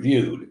wanted it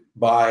reviewed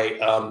by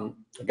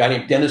a guy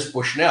named Dennis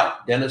Bushnell.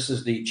 Dennis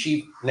is the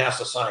chief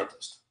NASA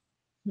scientist.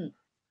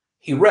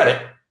 He read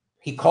it.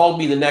 He called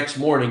me the next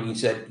morning. He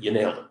said, "You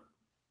nailed it.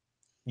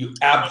 You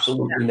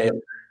absolutely nailed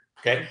it."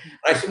 Okay. And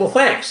I said, "Well,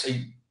 thanks.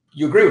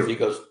 You agree with me?" He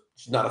goes,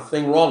 "There's not a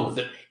thing wrong with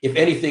it. If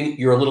anything,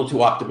 you're a little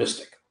too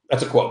optimistic."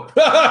 That's a quote.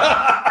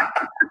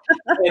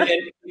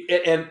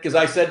 and because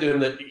I said to him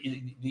that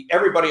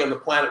everybody on the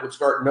planet would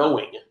start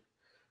knowing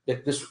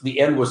that the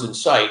end was in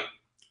sight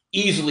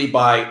easily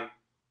by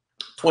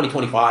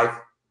 2025.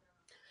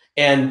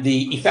 And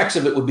the effects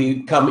of it would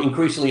become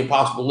increasingly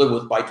impossible to live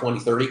with by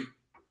 2030.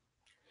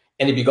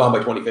 And it'd be gone by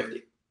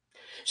 2050.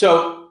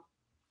 So,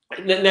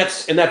 and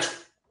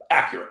that's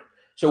accurate.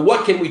 So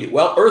what can we do?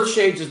 Well, earth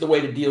shades is the way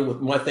to deal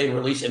with methane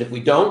release. And if we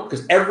don't,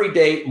 because every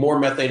day more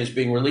methane is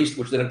being released,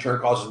 which then in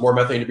turn causes more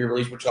methane to be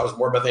released, which causes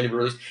more methane to be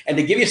released. And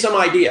to give you some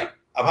idea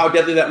of how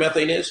deadly that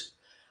methane is,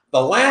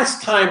 the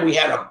last time we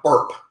had a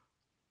burp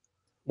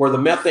where the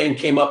methane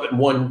came up in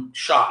one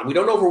shot, and we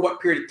don't know over what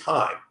period of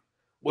time,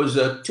 was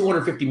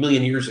 250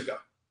 million years ago.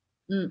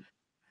 Mm.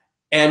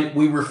 And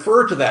we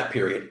refer to that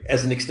period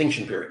as an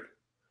extinction period.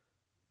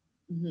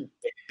 Mm-hmm.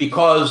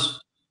 Because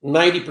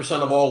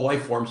 90% of all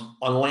life forms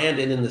on land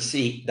and in the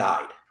sea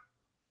died.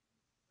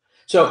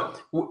 So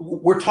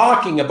we're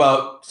talking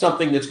about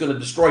something that's going to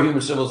destroy human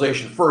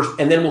civilization first,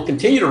 and then will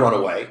continue to run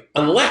away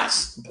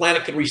unless the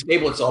planet can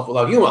restable itself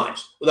without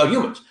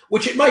humans,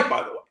 which it might,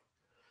 by the way.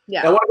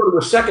 Yeah. Now, I want to go to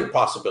a second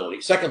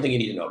possibility, second thing you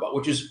need to know about,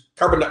 which is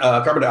carbon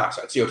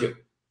dioxide, CO2,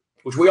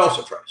 which we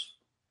also trace.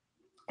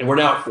 And we're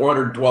now at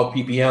 412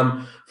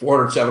 ppm,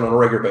 407 on a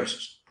regular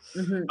basis.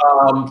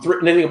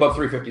 Mm-hmm. Anything above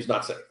 350 is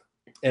not safe.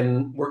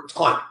 And it's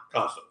climbing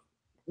constantly.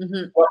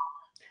 Mm-hmm. Well,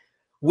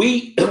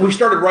 we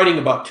started writing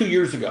about 2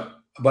 years ago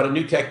about a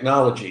new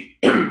technology,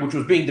 which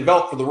was being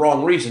developed for the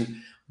wrong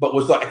reason, but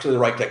was actually the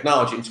right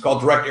technology. It's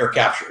called direct air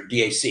capture,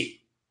 DAC.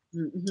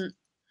 Mm-hmm.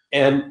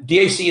 And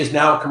DAC is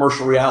now a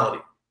commercial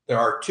reality. There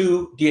are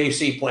 2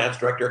 DAC plants,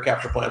 direct air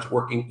capture plants,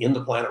 working in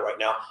the planet right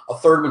now. A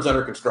third one's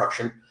under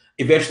construction.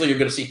 Eventually, you're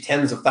going to see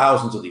tens of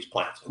thousands of these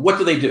plants. And what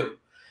do?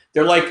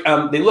 They're like,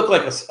 they look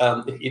like,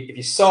 if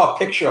you saw a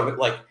picture of it,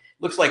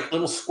 looks like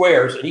little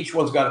squares, and each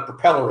one's got a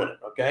propeller in it,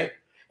 okay?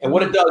 And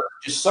what it does,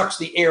 it just sucks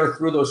the air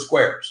through those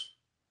squares,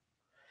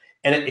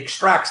 and it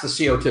extracts the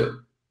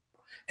CO2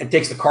 and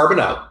takes the carbon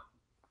out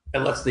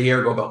and lets the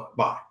air go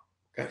by,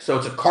 okay? So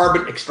it's a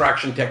carbon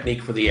extraction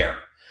technique for the air.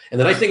 And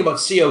the nice thing about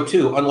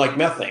CO2, unlike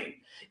methane,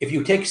 if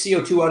you take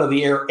CO2 out of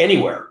the air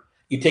anywhere,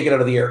 you take it out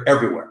of the air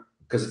everywhere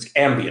because it's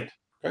ambient,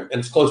 okay? And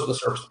it's close to the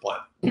surface of the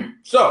planet.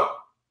 So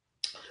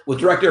with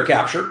direct air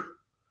capture,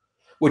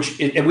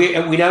 and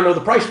we now know the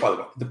price, by the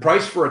way. The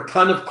price for a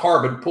ton of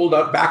carbon pulled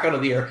out back out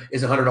of the air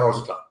is $100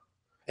 a ton.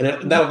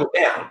 And that'll go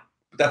down,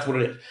 but that's what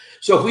it is.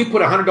 So if we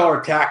put a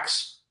 $100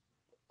 tax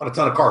on a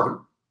ton of carbon,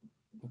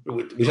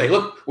 we say,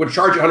 look, we'll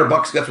charge you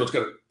 $100. That's what's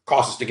going to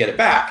cost us to get it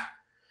back.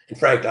 In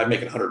fact, I'd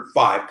make it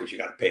 105 because you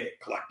got to pay to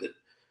collect it.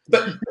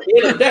 But at the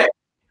end of the day,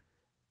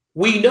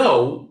 we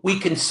know we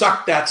can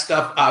suck that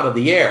stuff out of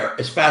the air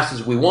as fast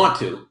as we want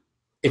to,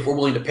 if we're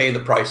willing to pay the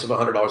price of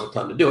 $100 a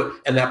ton to do it,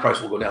 and that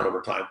price will go down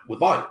over time with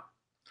volume.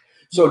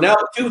 So now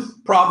the 2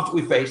 problems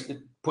we face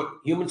that put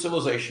human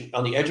civilization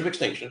on the edge of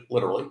extinction,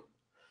 literally.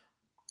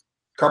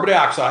 Carbon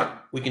dioxide,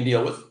 we can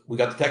deal with. We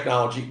got the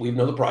technology. We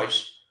know the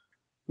price.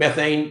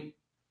 Methane,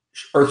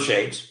 earth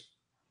shades,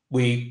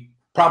 we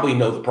probably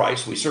know the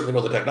price. We certainly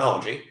know the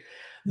technology.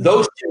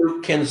 Those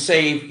 2 can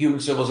save human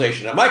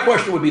civilization. Now, my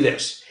question would be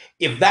this.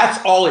 If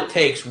that's all it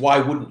takes, why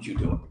wouldn't you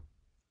do it?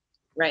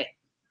 Right.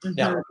 Mm-hmm.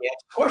 Now, let me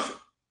ask the question.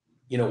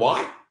 You know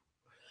why?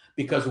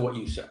 Because of what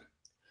you said.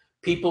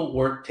 People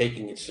weren't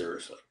taking it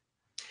seriously.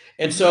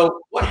 And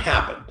so what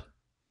happened?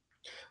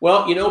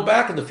 Well,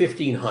 back in the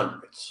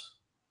 1500s,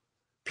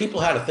 people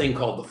had a thing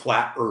called the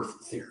flat earth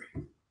theory.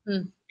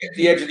 Mm. At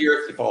the edge of the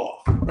earth, you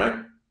fall off, right?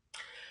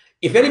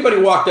 If anybody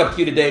walked up to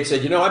you today and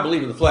said, I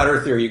believe in the flat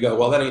earth theory, you go,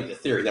 well, that ain't the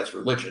theory, that's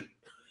religion.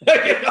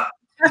 There is no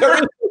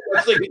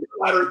such thing as the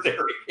flat earth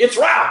theory. It's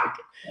round.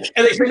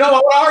 And they say, no, I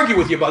want to argue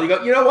with you, buddy. You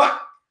go, you know what?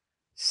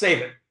 Save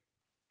it.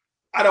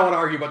 I don't want to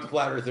argue about the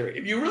flat earth theory.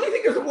 If you really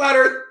think there's a flat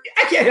earth,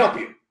 I can't help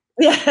you.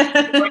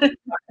 Yeah.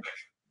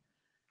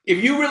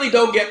 If you really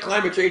don't get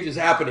climate change is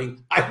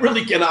happening, I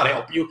really cannot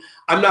help you.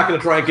 I'm not going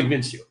to try and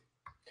convince you.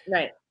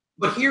 Right.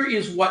 But here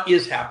is what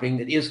is happening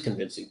that is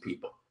convincing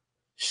people.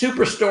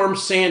 Superstorm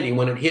Sandy,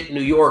 when it hit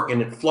New York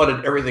and it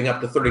flooded everything up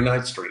to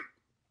 39th Street,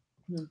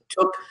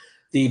 took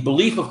the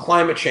belief of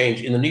climate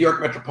change in the New York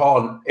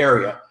metropolitan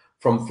area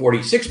from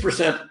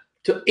 46%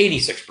 to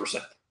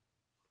 86%.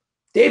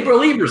 They're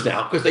believers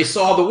now because they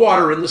saw the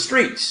water in the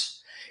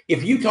streets.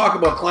 If you talk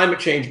about climate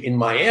change in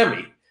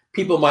Miami,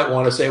 people might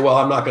want to say, well,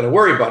 I'm not going to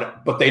worry about it,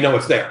 but they know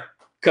it's there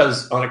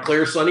because on a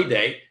clear sunny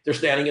day, they're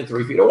standing in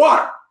 3 feet of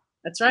water.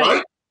 That's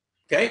right.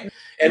 Okay.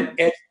 And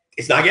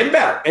it's not getting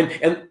better.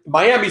 And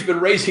Miami's been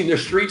raising their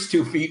streets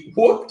 2 feet.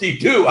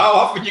 Whoop-de-doo. How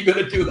often are you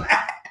going to do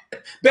that?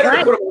 Better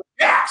put them on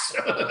jacks.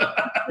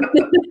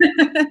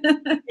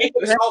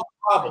 It's solve the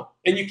problem.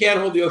 And you can't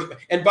hold the ocean.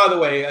 And by the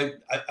way,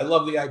 I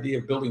love the idea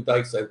of building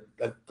dikes. I've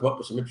come up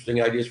with some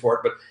interesting ideas for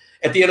it. But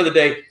at the end of the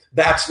day,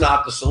 that's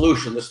not the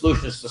solution. The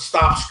solution is to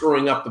stop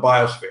screwing up the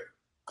biosphere.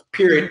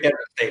 Period. End of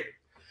statement.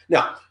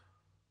 Now,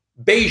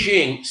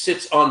 Beijing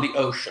sits on the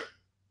ocean.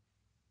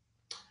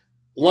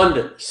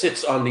 London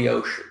sits on the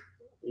ocean.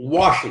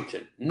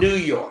 Washington, New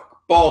York,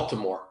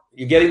 Baltimore.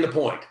 You're getting the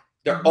point.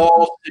 They're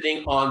all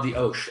sitting on the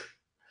ocean.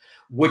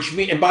 Which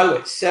means, and by the way,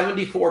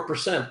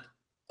 74%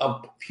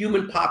 of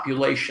human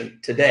population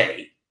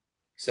today,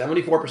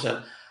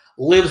 74%,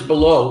 lives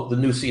below the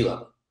new sea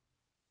level.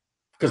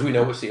 Because we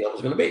know what sea level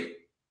is going to be.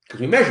 Because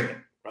we measured it,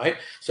 right?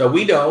 So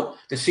we know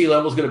the sea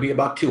level is going to be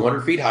about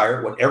 200 feet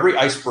higher when every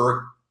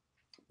iceberg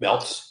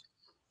melts.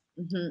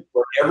 Mm-hmm.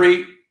 When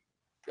every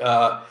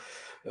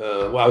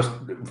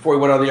Before we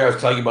went on the air, I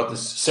was telling you about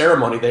this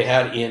ceremony they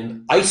had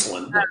in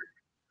Iceland.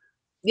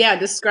 Yeah,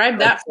 describe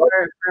that for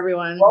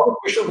everyone. 12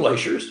 official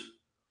glaciers.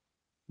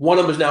 One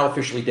of them is now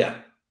officially dead.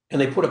 And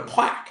they put a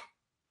plaque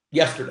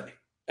yesterday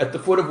at the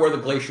foot of where the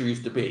glacier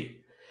used to be.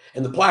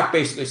 And the plaque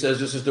basically says,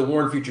 this is to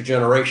warn future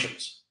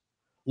generations.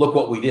 Look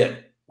what we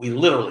did. We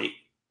literally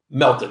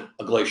melted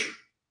a glacier.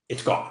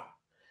 It's gone.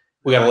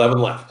 We got 11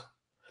 left.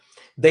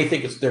 They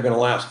think they're going to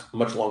last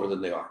much longer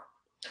than they are.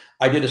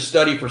 I did a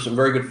study for some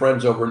very good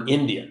friends over in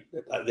India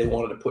that they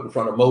wanted to put in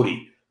front of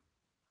Modi.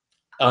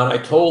 And I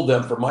told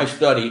them for my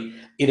study,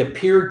 it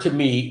appeared to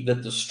me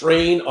that the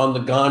strain on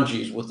the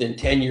Ganges within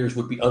 10 years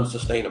would be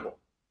unsustainable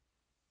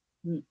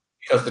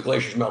because the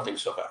glacier's melting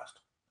so fast.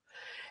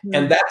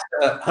 And that's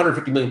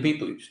 150 million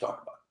people you just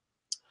talked about.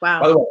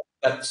 Wow. By the way,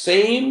 that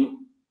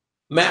same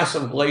mass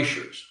of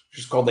glaciers, which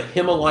is called the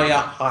Himalaya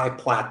High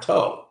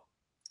Plateau,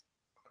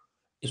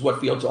 is what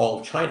feeds all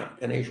of China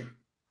and Asia.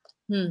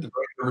 The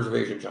great rivers of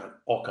Asia and China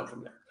all come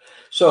from there.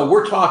 So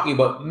we're talking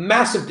about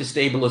massive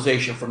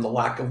destabilization from the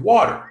lack of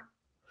water.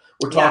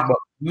 We're talking about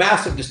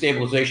massive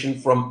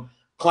destabilization from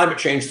climate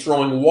change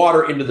throwing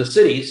water into the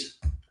cities,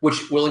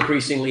 which will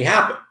increasingly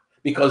happen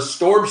because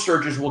storm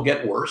surges will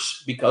get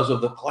worse because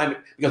of the climate,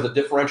 because of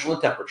the differential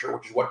in temperature,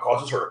 which is what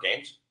causes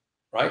hurricanes,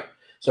 right?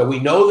 So we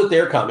know that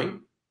they're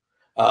coming.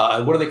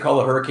 And what do they call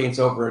the hurricanes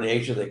over in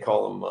Asia? They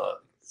call them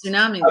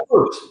tsunami.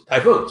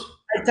 Typhoons.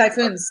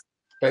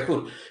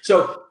 Typhoons.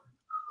 So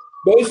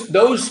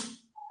those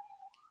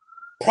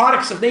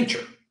products of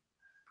nature,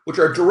 which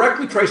are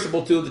directly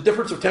traceable to the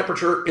difference of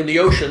temperature in the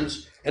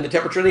oceans and the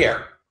temperature in the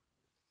air.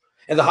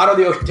 And the hotter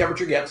the ocean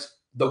temperature gets,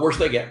 the worse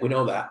they get. We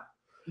know that.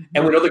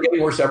 And we know they're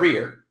getting worse every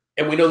year.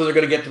 And we know that they're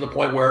going to get to the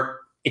point where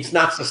it's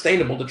not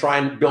sustainable to try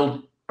and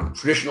build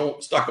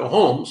traditional stucco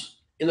homes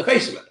in the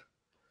face of it.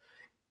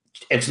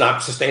 It's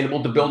not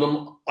sustainable to build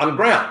them on the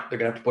ground. They're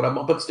going to have to put them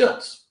up on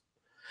stilts.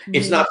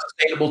 It's not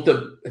sustainable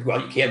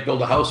you can't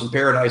build a house in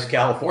Paradise,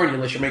 California,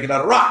 unless you make it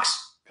out of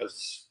rocks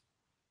because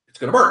it's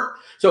going to burn.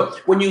 So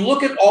when you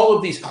look at all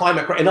of these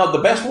climate, and now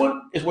the best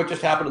one is what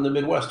just happened in the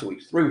Midwest 3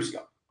 weeks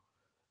ago.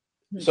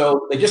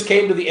 So they just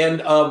came to the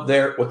end of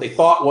what they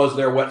thought was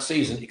their wet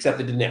season,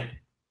 except it didn't end.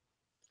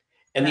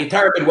 And the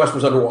entire Midwest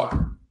was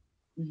underwater.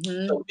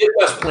 So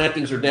Midwest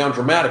plantings are down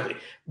dramatically.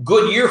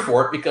 Good year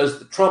for it because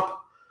the Trump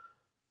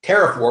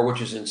tariff war,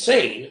 which is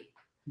insane,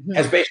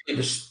 has basically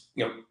just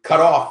cut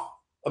off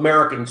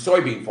American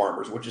soybean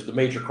farmers, which is the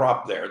major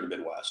crop there in the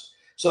Midwest.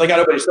 So they got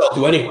nobody to sell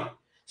to anyway.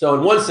 So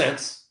in one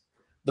sense,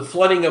 the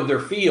flooding of their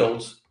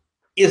fields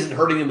isn't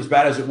hurting them as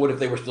bad as it would if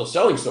they were still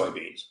selling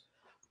soybeans,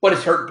 but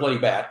it's hurting plenty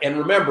bad. And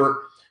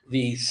remember,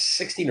 the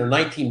 16 or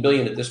 19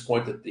 billion at this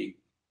point that the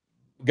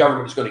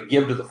government is going to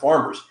give to the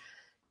farmers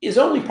is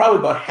only probably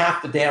about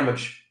half the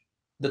damage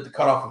that the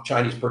cutoff of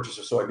Chinese purchase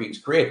of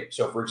soybeans created.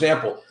 So, for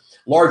example,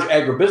 large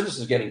agribusiness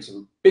is getting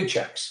some big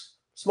checks.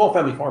 Small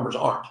family farmers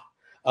aren't.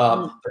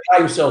 The guy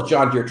who sells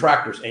John Deere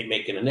tractors ain't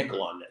making a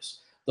nickel on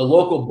this. The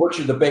local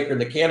butcher, the baker,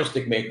 and the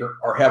candlestick maker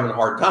are having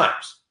hard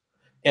times.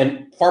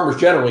 And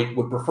farmers generally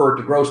would prefer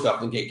to grow stuff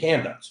than get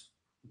canned nuts,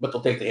 but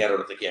they'll take the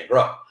handout if they can't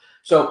grow.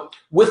 So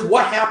with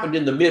what happened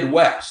in the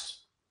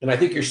Midwest, and I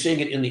think you're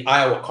seeing it in the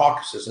Iowa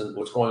caucuses and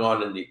what's going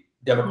on in the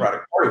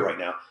Democratic Party right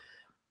now,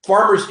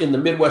 farmers in the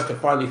Midwest have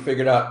finally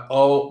figured out,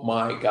 oh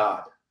my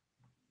God,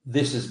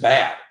 this is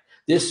bad.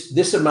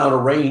 This amount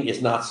of rain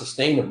is not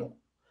sustainable.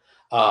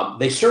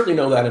 They certainly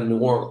know that in New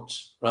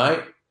Orleans,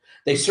 right?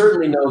 They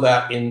certainly know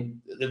that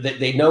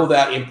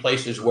in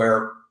places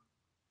where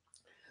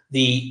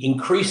the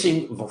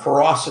increasing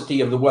ferocity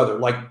of the weather,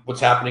 like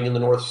what's happening in the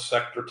North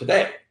sector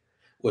today,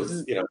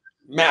 with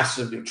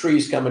massive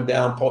trees coming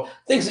down,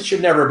 things that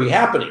should never be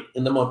happening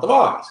in the month of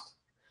August,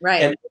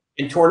 right?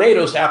 And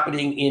tornadoes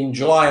happening in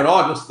July and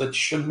August that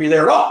shouldn't be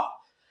there at all.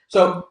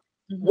 So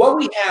what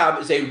we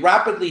have is a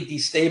rapidly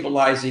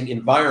destabilizing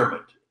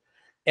environment.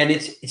 And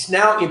it's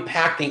now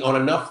impacting on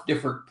enough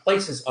different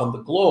places on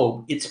the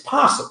globe. It's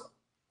possible,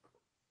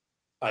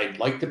 I'd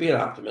like to be an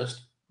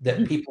optimist,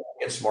 that people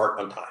get smart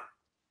on time.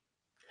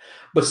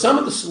 But some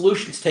of the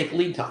solutions take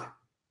lead time.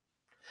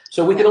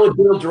 So we can only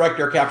build direct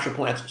air capture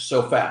plants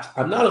so fast.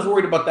 I'm not as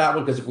worried about that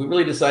one because if we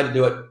really decide to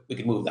do it, we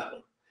can move that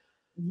one.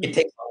 It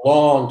takes a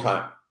long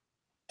time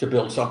to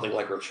build something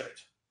like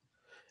Earthshades.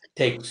 It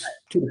takes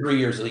 2 to 3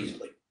 years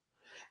easily.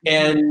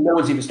 And no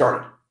one's even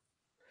started.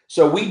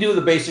 So we do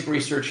the basic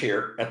research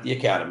here at the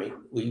Academy.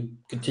 We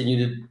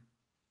continue to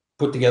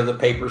put together the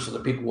papers so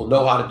that people will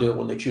know how to do it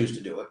when they choose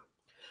to do it.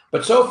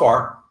 But so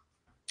far,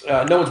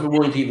 no one's been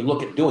willing to even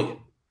look at doing it.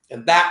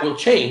 And that will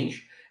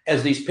change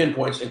as these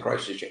pinpoints and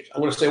crises change.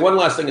 I'm going to say one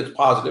last thing that's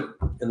positive,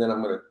 and then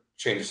I'm going to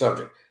change the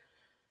subject.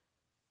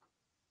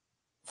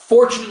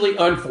 Fortunately,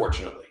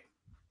 unfortunately,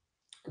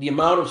 the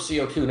amount of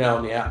CO2 now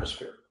in the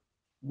atmosphere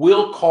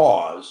will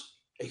cause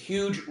a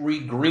huge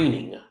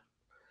regreening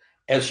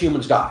as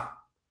humans die.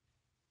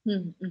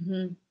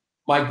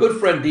 My good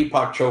friend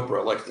Deepak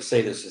Chopra likes to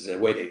say this as a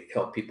way to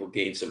help people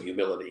gain some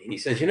humility. And he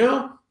says,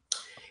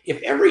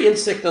 if every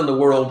insect in the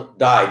world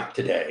died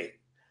today,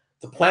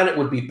 the planet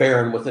would be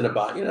barren within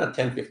about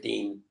 10,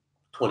 15,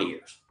 20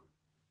 years.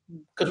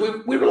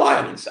 Because we rely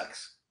on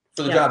insects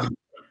for the job.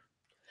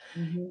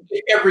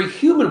 If every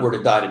human were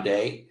to die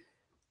today,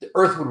 the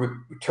Earth would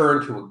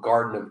return to a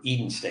Garden of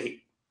Eden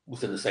state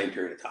within the same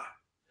period of time.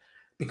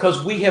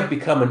 Because we have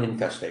become an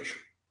infestation.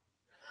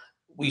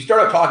 We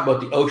started talking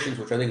about the oceans,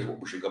 which I think is what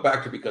we should go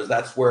back to, because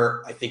that's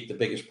where I think the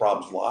biggest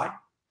problems lie.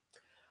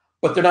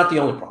 But they're not the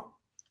only problem.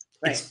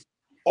 Right. It's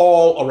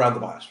all around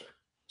the biosphere.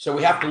 So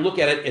we have to look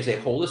at it as a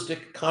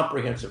holistic,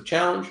 comprehensive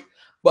challenge,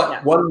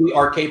 but one we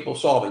are capable of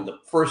solving. The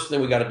first thing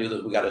we got to do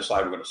is we got to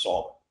decide we're going to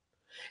solve it.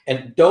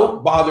 And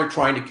don't bother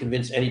trying to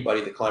convince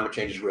anybody that climate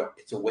change is real.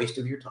 It's a waste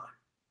of your time.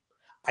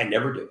 I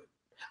never do it.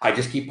 I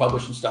just keep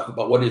publishing stuff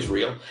about what is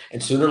real,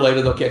 and sooner or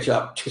later they'll catch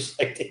up, just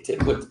like they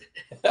did with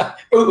the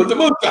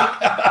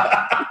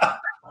moonshot.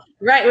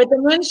 Right, with the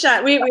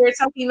moonshot. We were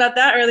talking about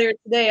that earlier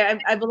today.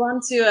 I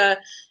belong to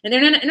an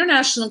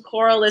international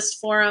coralist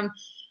forum,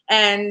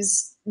 and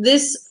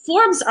this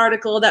Forbes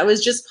article that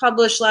was just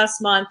published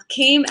last month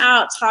came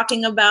out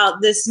talking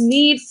about this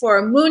need for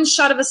a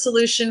moonshot of a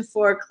solution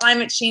for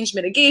climate change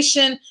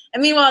mitigation.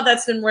 And meanwhile,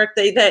 that's been work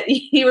that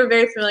you were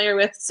very familiar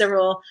with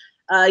several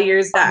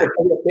years back.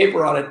 I did a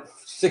paper on it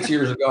 6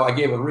 years ago. I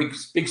gave a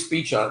big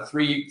speech on it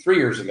three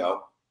years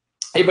ago.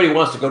 Anybody who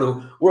wants to go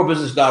to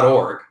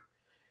worldbusiness.org,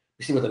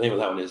 you see what the name of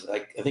that one is. I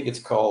think it's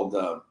called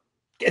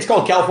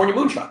California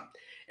Moonshot.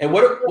 And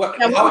we'll put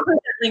that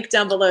link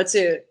down below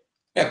too.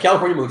 Yeah,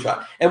 California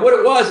Moonshot. And what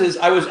it was is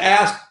I was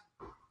asked,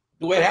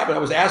 the way it happened,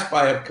 I was asked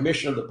by a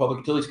commissioner, the Public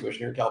Utilities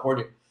Commissioner in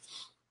California,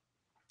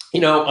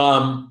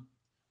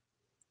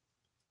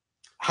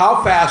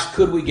 how fast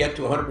could we get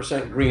to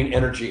 100% green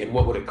energy and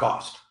what would it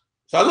cost?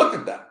 So I looked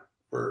at that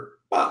for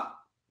about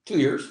 2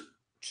 years.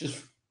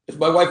 Just, as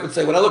my wife would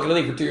say, when I look at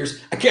anything for 2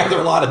 years, I gather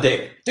a lot of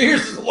data. 2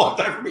 years is a long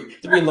time for me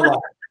to be in the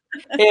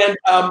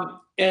lab.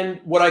 And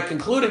what I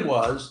concluded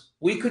was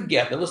we could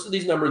get, and listen to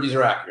these numbers, these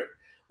are accurate,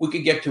 we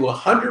could get to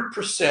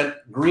 100%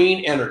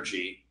 green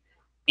energy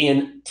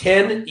in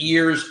 10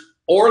 years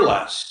or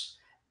less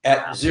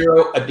at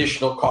zero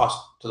additional cost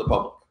to the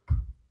public.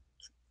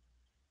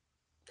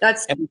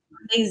 That's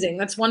amazing.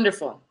 That's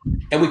wonderful.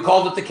 And we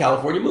called it the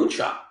California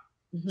Moonshot.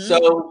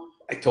 So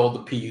I told the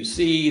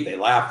PUC, they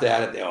laughed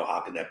at it. They, oh,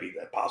 how can that be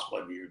that possible?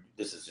 I mean,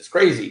 this is just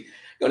crazy.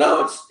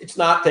 No, it's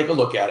not. Take a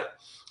look at it.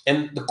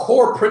 And the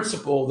core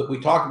principle that we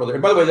talked about there,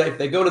 and by the way, if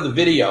they go to the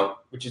video,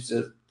 which is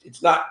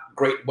it's not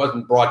great, it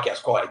wasn't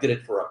broadcast quality. I did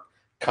it for a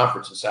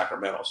conference in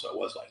Sacramento, so it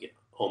was like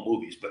home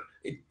movies, but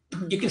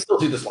you can still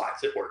see the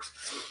slides. It works.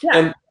 Yeah.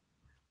 And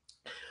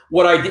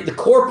what I did, the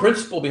core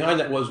principle behind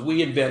that was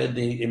we invented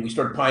and we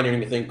started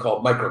pioneering a thing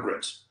called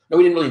microgrids. Now,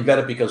 we didn't really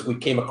invent it because we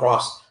came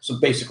across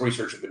some basic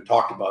research that had been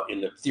talked about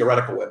in the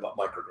theoretical way about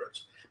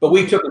microgrids. But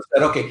we took and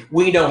said, okay,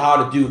 we know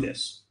how to do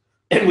this.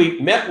 And we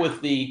met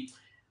with the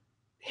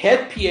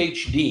head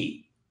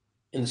PhD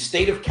in the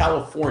state of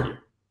California,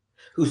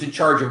 who's in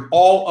charge of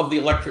all of the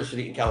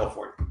electricity in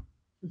California.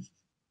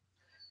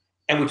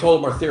 And we told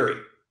him our theory.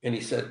 And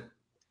he said,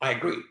 I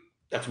agree.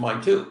 That's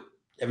mine too.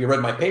 Have you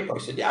read my paper? I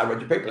said, yeah, I read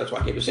your paper. That's why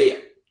I came to see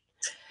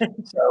you.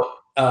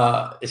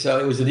 So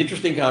it was an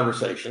interesting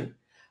conversation.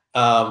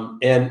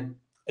 And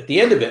at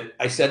the end of it,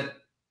 I said,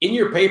 in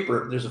your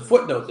paper, there's a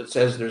footnote that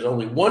says there's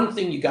only one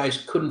thing you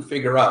guys couldn't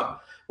figure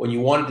out when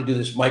you wanted to do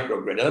this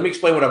microgrid. And let me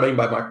explain what I mean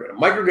by microgrid. A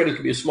microgrid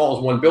can be as small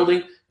as one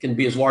building, can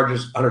be as large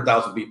as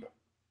 100,000 people.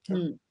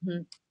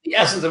 The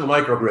essence of a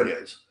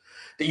microgrid is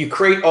that you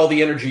create all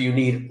the energy you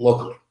need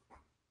locally.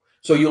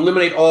 So you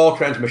eliminate all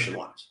transmission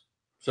lines.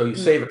 So you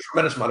save a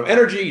tremendous amount of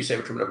energy, you save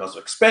a tremendous amount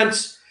of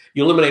expense,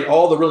 you eliminate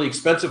all the really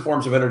expensive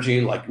forms of energy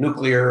like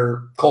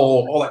nuclear,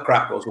 coal, all that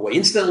crap goes away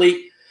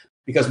instantly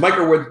because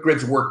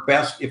microgrids work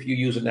best if you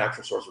use a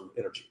natural source of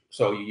energy.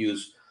 So you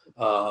use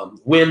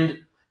wind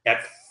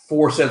at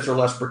 4 cents or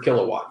less per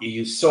kilowatt. You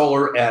use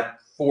solar at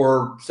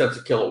 4 cents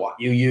a kilowatt.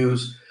 You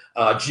use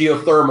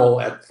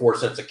geothermal at 4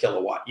 cents a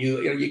kilowatt.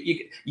 You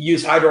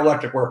use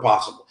hydroelectric where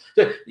possible.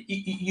 So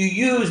you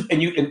use,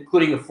 and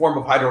including a form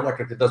of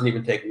hydroelectric that doesn't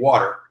even take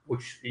water,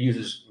 which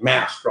uses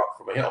mass dropped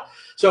from a hill.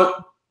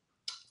 So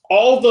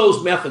all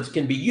those methods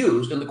can be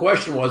used. And the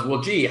question was, well,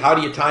 gee, how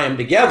do you tie them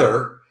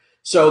together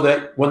so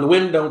that when the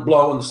wind don't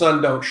blow and the sun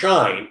don't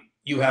shine,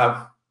 you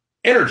have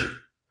energy?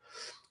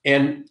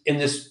 And in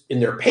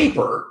their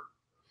paper,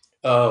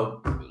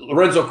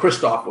 Lorenzo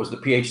Christoph was the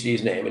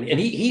PhD's name. And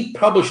he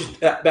published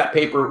that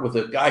paper with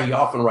a guy he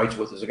often writes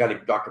with, is a guy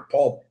named Dr.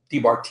 Paul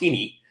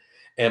DiBartini.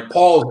 And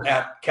Paul's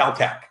at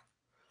Caltech.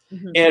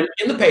 And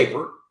in the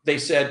paper, they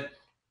said,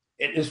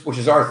 which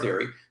is our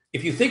theory,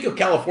 if you think of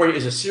California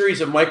as a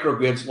series of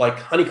microgrids like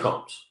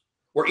honeycombs,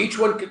 where each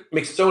one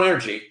makes its own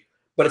energy,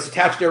 but it's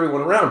attached to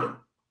everyone around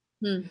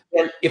it.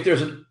 And if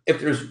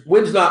there's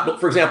wind's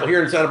not, for example,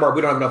 here in Santa Barbara,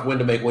 we don't have enough wind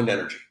to make wind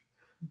energy.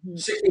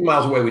 16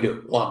 miles away, we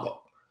do, Lompoc.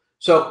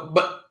 So,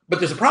 but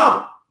there's a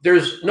problem.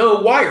 There's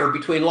no wire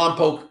between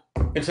Lompoc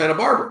and Santa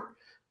Barbara.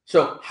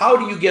 So how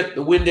do you get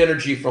the wind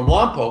energy from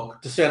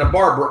Lompoc to Santa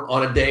Barbara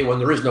on a day when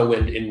there is no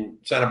wind in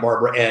Santa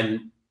Barbara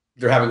and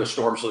they're having a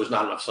storm, so there's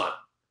not enough sun?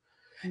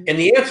 And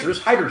the answer is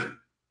hydrogen.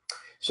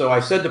 So I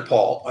said to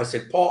Paul,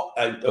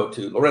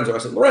 to Lorenzo, I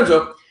said,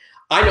 Lorenzo,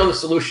 I know the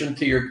solution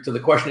to the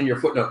question in your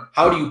footnote.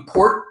 How do you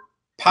port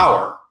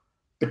power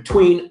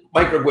between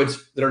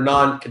microgrids that are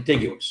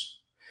non-contiguous?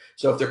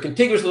 So if they're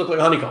contiguous, they look like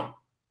a honeycomb.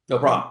 No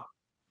problem.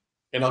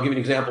 And I'll give you an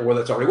example where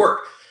that's already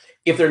worked.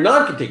 If they're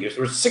non-contiguous,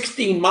 there's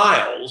 16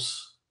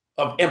 miles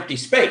of empty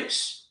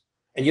space,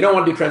 and you don't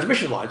want to do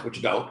transmission lines, which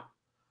you don't. How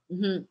do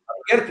you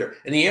get it there?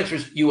 And the answer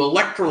is you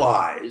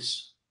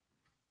electrolyze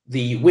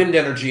the wind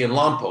energy in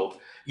Lompoc,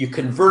 you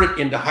convert it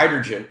into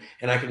hydrogen,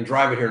 and I can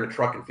drive it here in a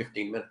truck in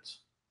 15 minutes.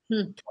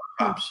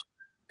 Tops.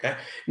 Okay.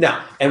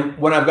 Now, and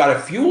when I've got a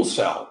fuel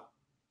cell,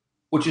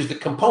 which is the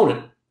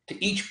component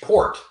to each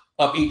port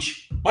of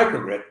each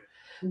microgrid,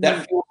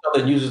 that fuel cell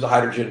then uses the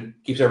hydrogen,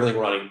 keeps everything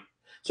running.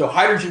 So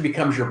hydrogen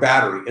becomes your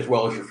battery as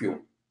well as your fuel.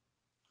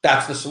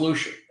 That's the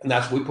solution. And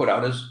that's what we put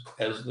out as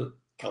the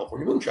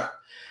California Moonshot.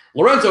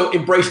 Lorenzo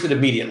embraced it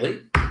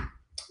immediately.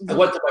 I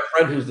went to my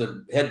friend who's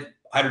the head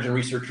hydrogen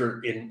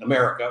researcher in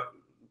America,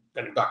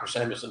 Dr.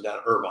 Samuelson down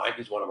at Irvine.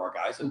 He's one of our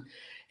guys. And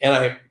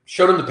I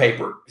showed him the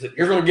paper. I said,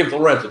 here's what I'm going to give to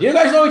Lorenzo. Do you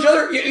guys know each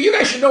other? You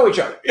guys should know each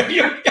other.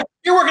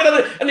 You're working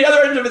on the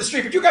other end of the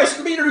street, but you guys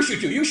should introduce you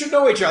to. You should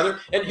know each other.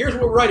 And here's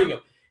what we're writing them.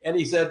 And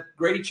he said,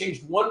 Grady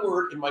changed one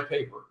word in my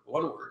paper,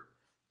 one word,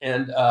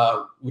 and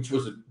which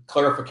was a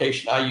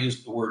clarification. I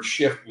used the word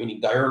shift, meaning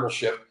diurnal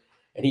shift,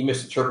 and he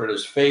misinterpreted it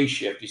as phase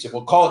shift. He said,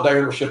 well, call it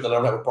diurnal shift, and I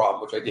don't have a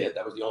problem, which I did.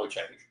 That was the only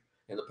change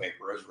in the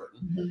paper as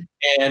written.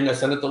 And I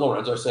sent it to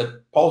Lorenzo. I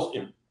said,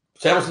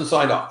 Samuelson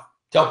signed off.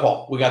 Tell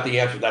Paul, we got the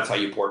answer. That's how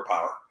you port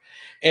power.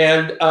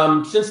 And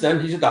since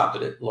then, he's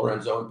adopted it,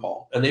 Lorenzo and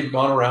Paul, and they've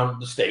gone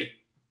around the state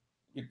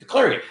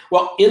declaring it.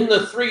 Well, in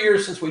the 3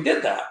 years since we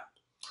did that,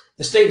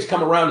 the state has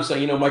come around to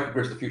say,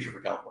 microgrid's the future for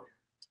California.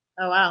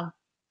 Oh, wow.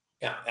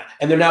 Yeah.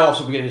 And they're now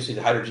also beginning to see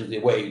the hydrogen the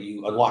way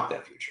you unlock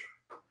that future.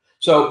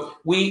 So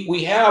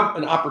we have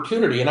an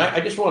opportunity, and I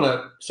just want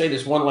to say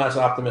this one last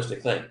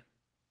optimistic thing.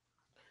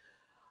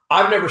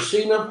 I've never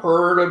seen or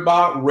heard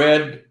about,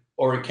 read,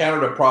 or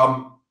encountered a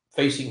problem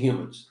facing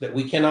humans that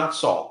we cannot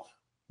solve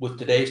with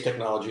today's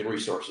technology and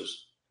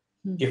resources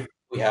if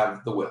we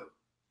have the will.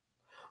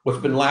 What's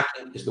been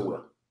lacking is the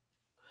will.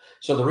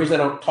 So the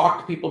reason I don't talk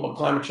to people about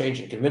climate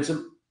change and convince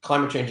them,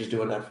 climate change is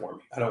doing that for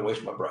me. I don't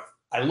waste my breath.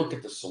 I look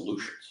at the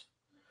solutions.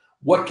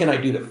 What can I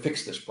do to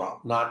fix this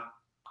problem? Not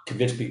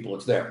convince people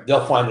it's there.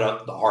 They'll find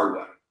out the hard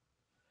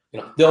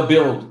way. They'll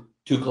build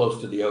too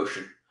close to the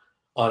ocean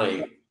on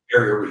a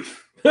barrier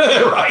reef,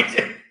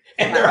 right?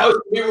 And their house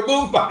will be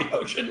removed by the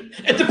ocean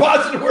and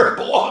deposited where it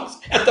belongs,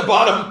 at the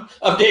bottom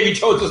of Davy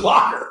Jones's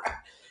locker.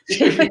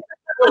 Because you're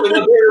building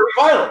a barrier reef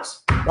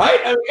islands, right?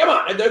 I mean, come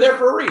on, they're there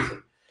for a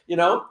reason.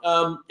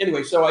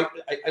 Anyway, so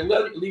I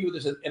let leave with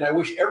this, and I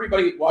wish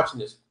everybody watching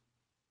this.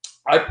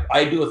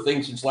 I do a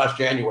thing since last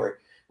January,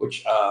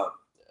 which I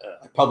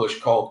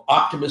published called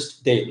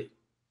Optimist Daily.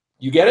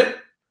 You get it?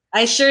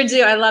 I sure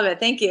do. I love it.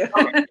 Thank you.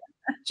 Okay.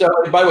 So,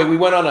 by the way, we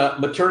went on a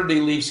maternity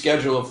leave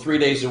schedule of 3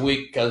 days a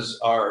week because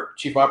our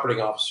chief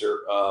operating officer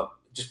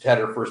just had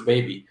her first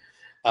baby,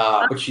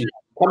 but she's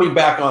coming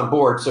back on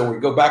board. So we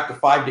go back to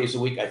 5 days a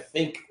week, I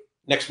think,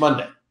 next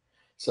Monday.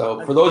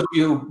 So for those of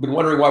you who've been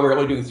wondering why we're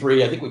only doing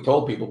 3, I think we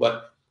told people,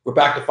 but we're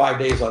back to 5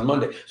 days on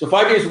Monday. So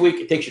 5 days a week,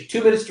 it takes you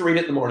 2 minutes to read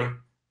it in the morning,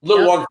 a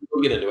little longer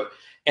to get into it.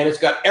 And it's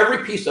got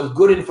every piece of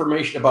good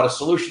information about a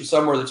solution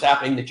somewhere that's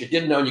happening that you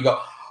didn't know. And you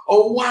go,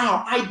 oh,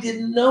 wow, I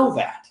didn't know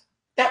that.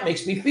 That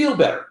makes me feel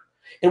better.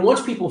 And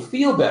once people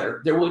feel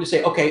better, they're willing to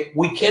say, okay,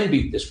 we can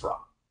beat this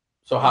problem.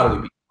 So how do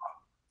we beat the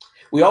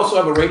problem? We also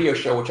have a radio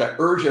show, which I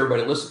urge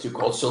everybody to listen to,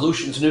 called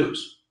Solutions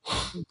News.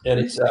 And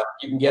it's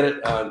you can get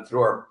it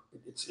through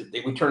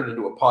we turn it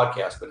into a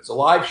podcast, but it's a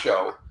live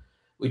show.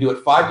 We do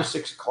it 5 to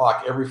 6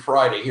 o'clock every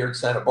Friday here in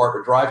Santa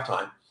Barbara drive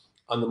time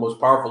on the most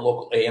powerful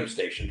local AM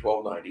station,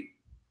 1290.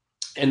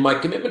 And my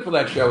commitment for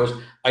that show is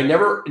I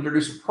never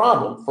introduce a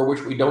problem for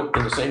which we don't,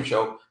 in the same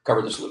show,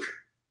 cover the solution.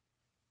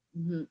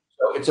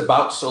 So it's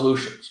about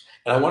solutions.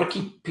 And I want to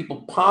keep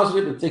people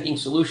positive and thinking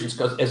solutions,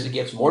 because as it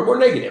gets more and more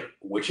negative,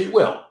 which it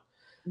will,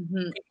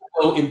 people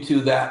go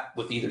into that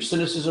with either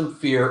cynicism,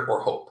 fear,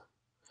 or hope.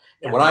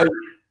 And when I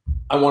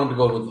want them to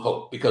go with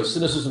hope, because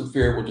cynicism,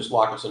 fear will just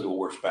lock us into a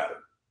worse pattern.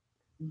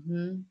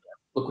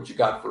 Look what you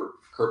got for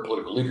current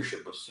political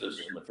leadership with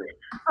cynicism and fear.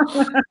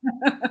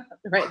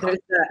 Right, there's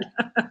that.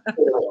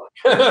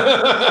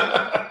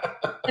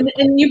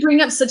 and you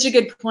bring up such a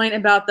good point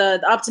about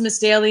the Optimist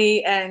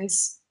Daily, and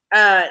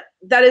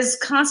that is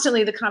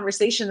constantly the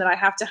conversation that I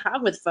have to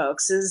have with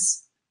folks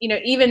is,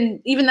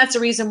 even that's a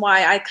reason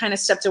why I kind of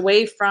stepped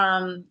away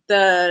from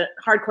the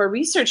hardcore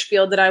research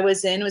field that I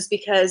was in, was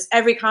because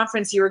every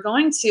conference you were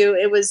going to,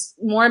 it was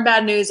more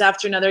bad news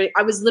after another.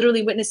 I was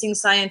literally witnessing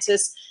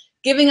scientists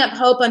giving up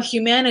hope on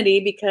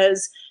humanity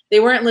because they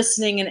weren't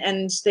listening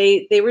and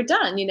they were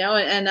done,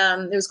 and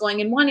it was going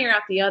in one ear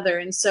out the other.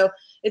 And so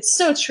it's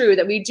so true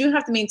that we do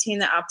have to maintain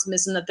that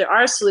optimism, that there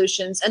are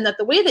solutions, and that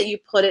the way that you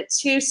put it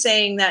too,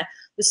 saying that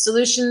the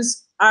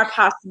solutions are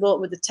possible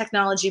with the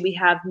technology we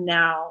have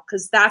now,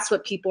 because that's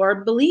what people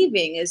are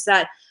believing, is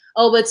that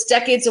oh, but it's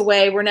decades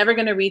away, we're never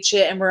going to reach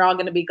it, and we're all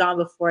going to be gone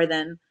before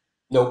then.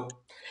 Nope.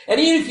 And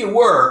even if you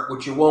were,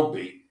 which you won't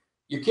be,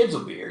 your kids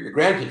will be here, your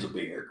grandkids will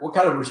be here. What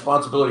kind of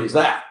responsibility is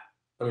that?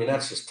 I mean,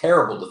 that's just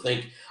terrible to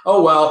think,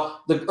 oh,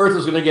 well, the earth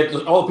is going to get,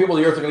 all the people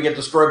on the earth are going to get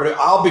destroyed, but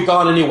I'll be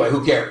gone anyway.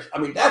 Who cares? I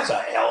mean, that's a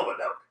hell of a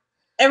note.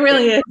 It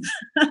really is.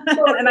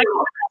 And I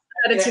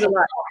get attitude a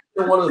lot.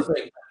 One of the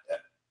things,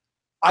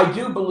 I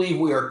do believe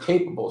we are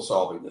capable of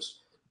solving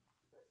this.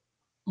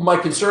 My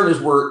concern is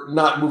we're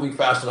not moving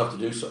fast enough to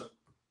do so.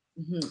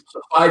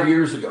 So 5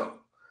 years ago,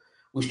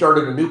 we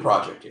started a new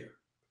project here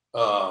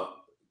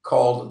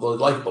called the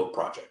Lifeboat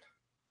Project.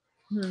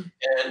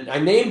 And I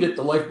named it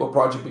the Lifeboat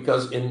Project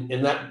because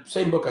in that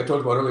same book I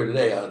told you about earlier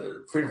today,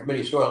 Freedom from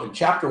Many Soil, in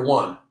chapter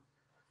 1,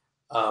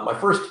 my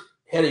first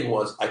heading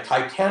was a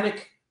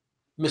Titanic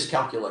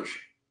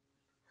miscalculation.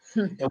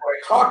 And what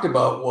I talked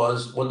about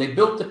was when they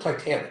built the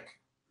Titanic,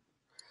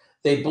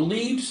 they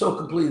believed so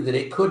completely that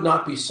it could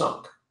not be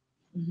sunk.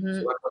 So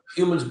like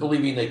humans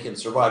believing they can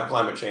survive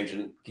climate change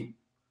and keep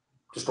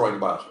destroying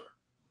the biosphere.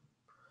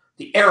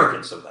 The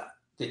arrogance of that,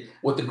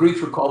 what the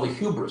Greeks would call the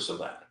hubris of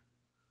that,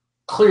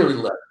 clearly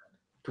led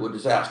to a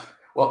disaster.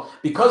 Well,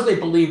 because they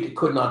believed it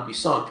could not be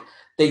sunk,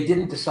 they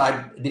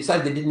decided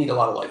they didn't need a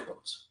lot of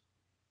lifeboats.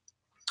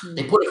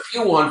 They put a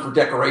few on for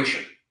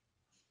decoration,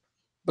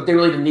 but they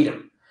really didn't need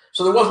them.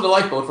 So there wasn't a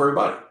lifeboat for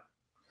everybody.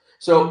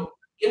 So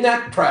in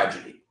that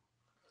tragedy,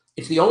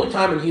 it's the only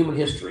time in human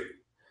history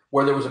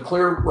where there was a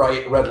clear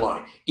red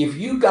line. If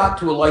you got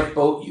to a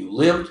lifeboat, you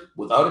lived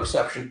without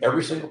exception.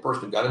 Every single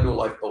person who got into a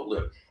lifeboat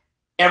lived.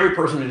 Every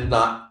person who did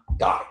not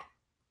died.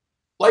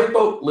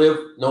 Lifeboat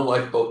lived, no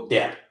lifeboat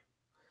dead.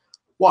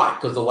 Why?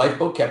 Because the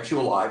lifeboat kept you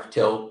alive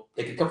till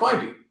they could come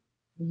find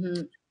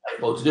you.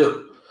 Lifeboats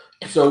do.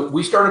 So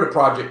we started a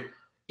project.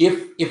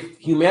 If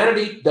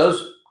humanity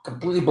does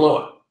completely blow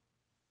it,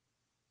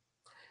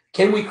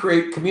 can we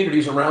create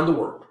communities around the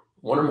world,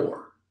 one or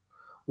more,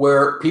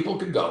 where people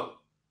could go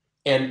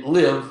and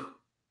live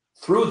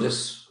through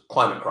this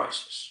climate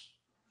crisis,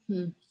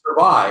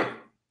 survive,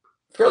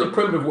 fairly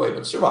primitive way,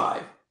 but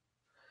survive,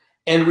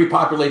 and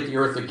repopulate the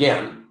earth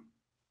again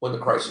when the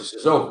crisis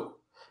is over?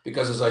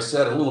 Because as I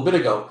said a little bit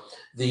ago,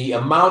 the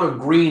amount of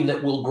green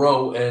that will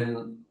grow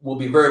and will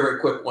be very, very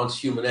quick once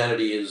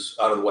humanity is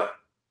out of the way.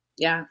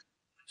 Yeah.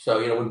 So,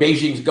 when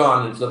Beijing's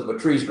gone and there's nothing but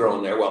trees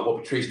growing there, well, it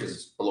won't be trees because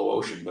it's below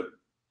ocean, but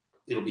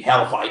it'll be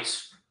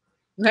halophytes.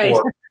 Right.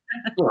 Or,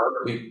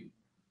 there'll be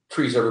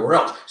trees everywhere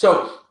else.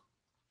 So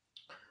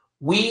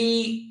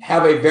we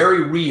have a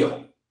very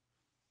real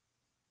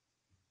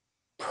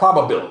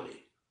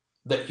probability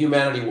that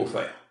humanity will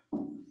fail.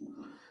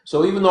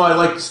 So even though I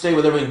like to stay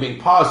with everything being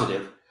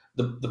positive,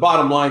 the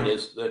bottom line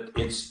is that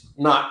it's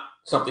not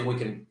something we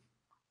can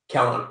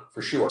count on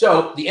for sure.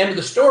 So the end of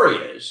the story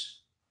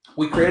is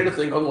we created a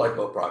thing called the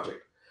Lifeboat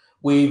Project.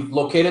 We've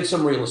located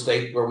some real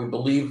estate where we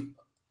believe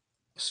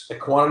a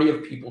quantity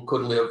of people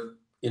could live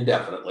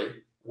indefinitely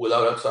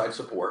without outside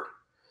support.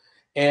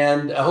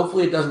 And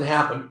hopefully it doesn't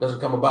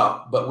come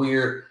about. But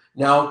we're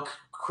now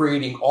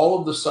creating all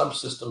of the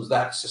subsystems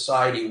that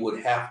society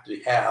would have to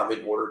have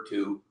in order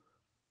to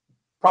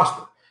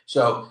prosper.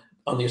 So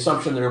on the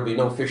assumption there will be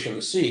no fish in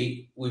the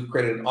sea, we've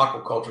created an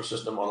aquaculture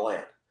system on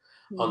land.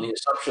 On the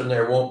assumption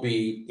there won't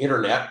be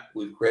internet,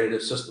 we've created a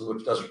system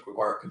which doesn't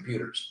require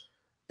computers,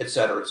 et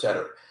cetera, et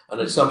cetera. On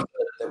the assumption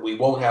that we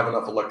won't have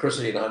enough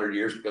electricity in 100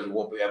 years because we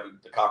won't be having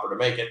the copper to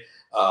make it,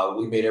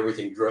 we made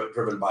everything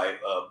driven by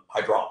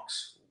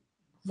hydraulics,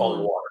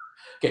 falling water.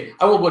 Okay,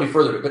 I won't go any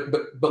further,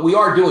 but we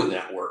are doing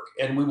that work,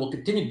 and we will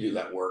continue to do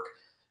that work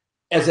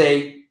as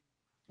a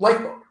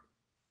lifeboat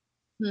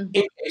in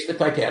case the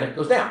Titanic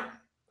goes down.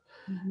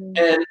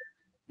 And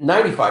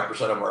 95%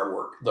 of our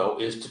work, though,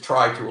 is to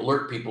try to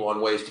alert people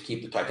on ways to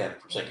keep the Titanic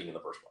from sinking in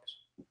the first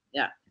place.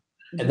 Yeah.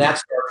 And that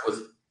starts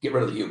with get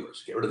rid of the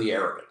hubris, get rid of the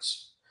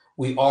arrogance.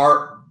 We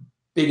are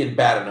big and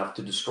bad enough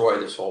to destroy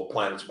this whole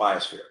planet's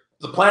biosphere.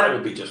 The planet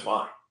will be just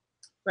fine.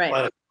 Right. The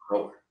planet will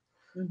go over.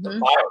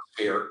 The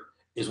biosphere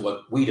is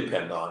what we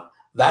depend on.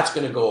 That's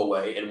going to go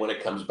away, and when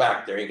it comes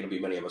back, there ain't going to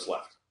be many of us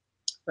left.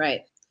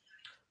 Right.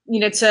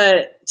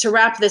 To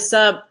wrap this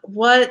up,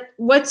 what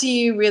do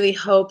you really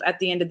hope at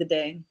the end of the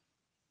day?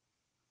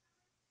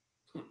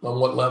 On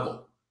what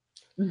level?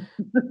 I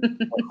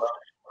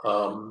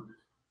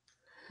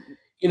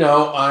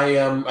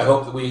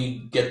hope that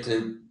we get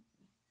to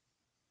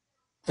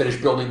finish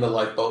building the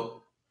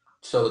lifeboat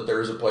so that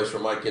there is a place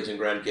where my kids and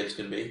grandkids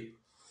can be.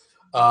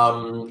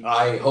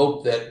 I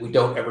hope that we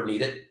don't ever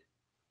need it,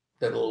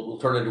 that we'll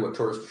turn into a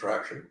tourist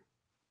attraction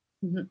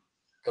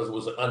because it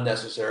was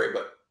unnecessary,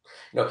 but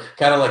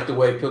kind of like the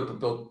way people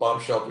built bomb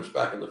shelters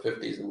back in the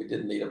 50s and we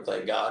didn't need them,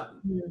 thank God.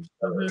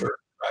 Tourist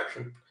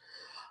attraction.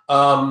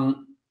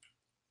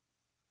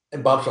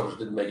 And bomb shelters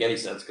didn't make any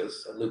sense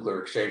because a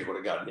nuclear exchange would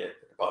have gotten hit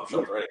a bomb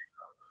shelter anyway.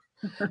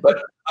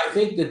 But I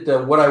think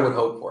that what I would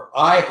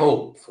I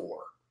hope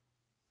for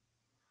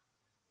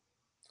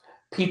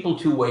people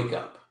to wake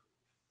up.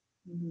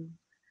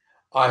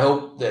 I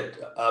hope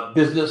that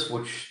business,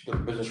 which the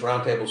Business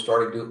Roundtable is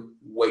starting to,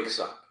 wakes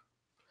up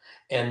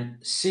and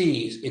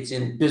sees it's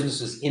in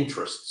businesses'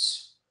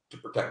 interests to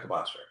protect the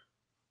biosphere.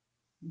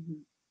 Mm-hmm.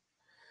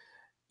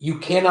 You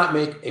cannot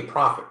make a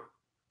profit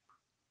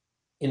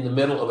in the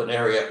middle of an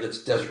area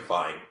that's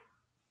desertifying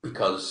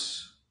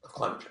because of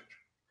climate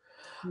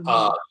change. Mm-hmm.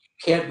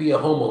 You can't be a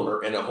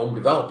homeowner and a home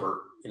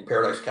developer in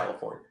Paradise,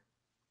 California.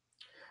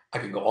 I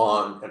could go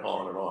on and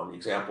on and on. The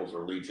examples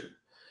are legion.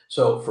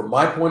 So from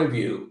my point of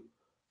view,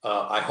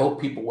 I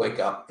hope people wake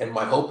up, and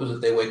my hope is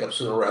that they wake up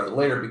sooner rather than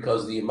later,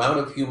 because the amount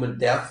of human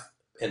death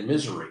and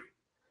misery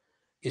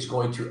is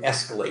going to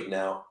escalate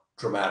now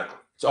dramatically.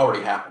 It's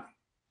already happening,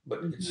 but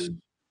it's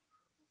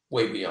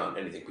way beyond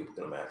anything people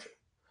can imagine.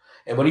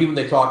 And when even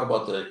they talk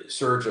about the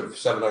surge of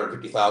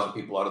 750,000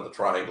 people out of the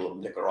triangle of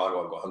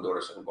Nicaragua,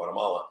 Honduras, and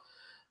Guatemala,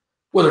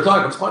 well, they're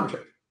talking about climate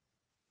change.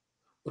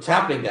 What's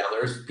happening down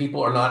there is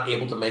people are not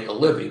able to make a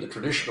living the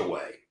traditional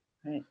way.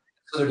 Right.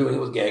 So they're doing it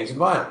with gangs and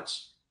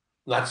violence.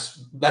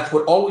 That's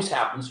what always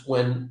happens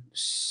when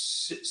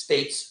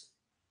states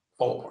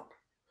fall apart.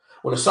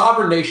 When a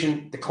sovereign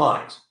nation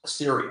declines,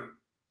 Syria,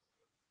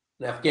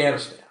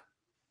 Afghanistan,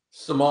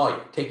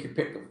 Somalia, take your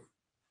pick of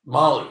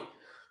Mali,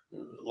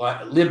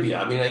 Libya.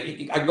 I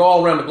mean, I go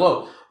all around the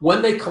globe.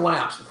 When they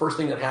collapse, the first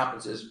thing that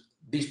happens is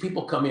these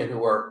people come in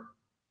who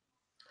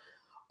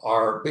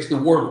are basically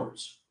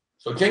warlords.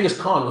 So Genghis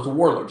Khan was a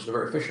warlord, just a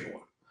very efficient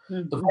one.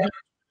 Mm-hmm. The Vikings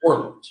were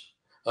warlords.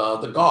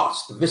 The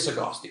Goths, the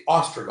Visigoths, the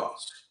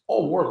Ostrogoths,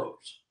 all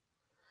warlords.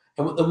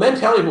 And what the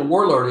mentality of a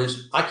warlord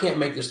is, I can't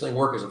make this thing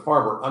work as a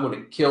farmer. I'm going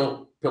to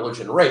kill, pillage,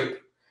 and rape.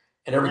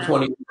 And every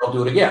 20 years, I'll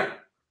do it again.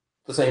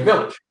 The same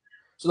village.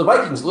 So the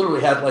Vikings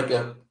literally had like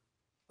a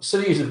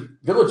series of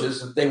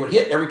villages that they would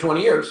hit every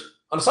 20 years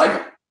on a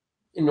cycle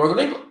in northern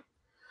England,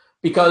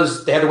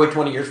 because they had to wait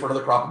 20 years for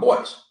another crop of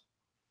boys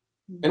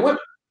and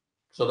women.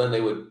 So then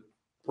they would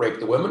rape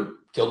the women,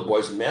 kill the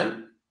boys and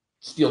men,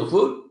 steal the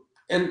food,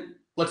 and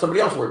let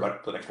somebody else worry about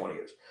it for the next 20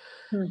 years.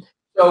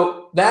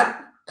 So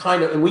that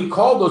kind of, and we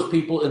called those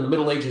people in the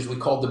Middle Ages, we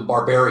called them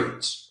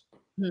barbarians.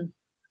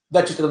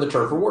 That's just another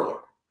term for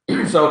warlord.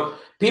 So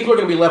people are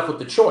going to be left with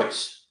the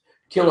choice,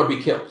 kill or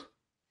be killed.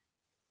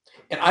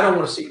 And I don't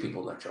want to see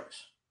people in that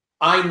choice.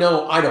 I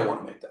know I don't want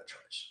to make that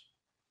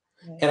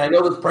choice. And I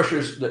know that the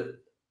pressures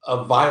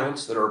of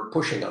violence that are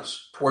pushing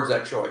us towards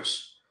that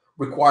choice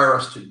require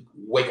us to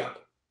wake up,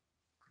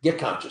 get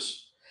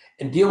conscious,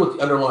 and deal with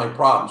the underlying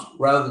problems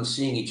rather than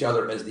seeing each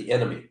other as the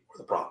enemy or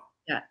the problem.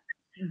 Yeah.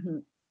 Mm-hmm.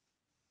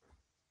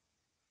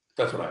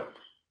 That's what I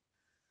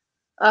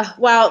hope.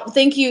 Wow.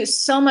 Thank you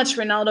so much,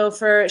 Rinaldo,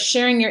 for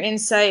sharing your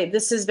insight.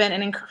 This has been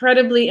an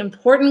incredibly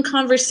important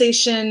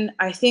conversation.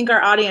 I think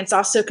our audience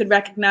also could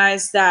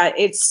recognize that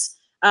it's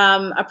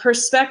a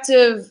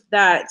perspective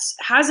that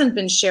hasn't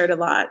been shared a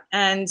lot.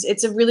 And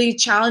it's a really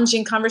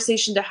challenging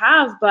conversation to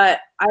have, but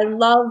I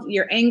love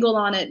your angle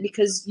on it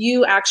because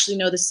you actually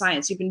know the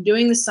science. You've been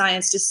doing the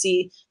science to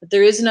see that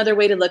there is another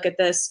way to look at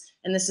this.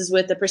 And this is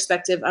with the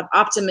perspective of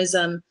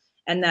optimism,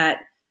 and that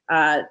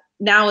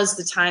now is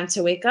the time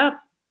to wake up.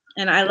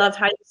 And I love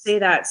how you say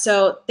that.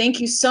 So thank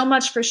you so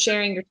much for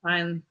sharing your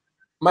time.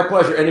 My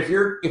pleasure. And if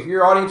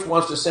your audience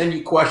wants to send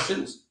you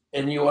questions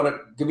and you want to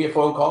give me a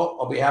phone call,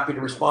 I'll be happy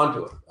to respond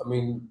to it. I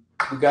mean,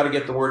 we've got to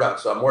get the word out.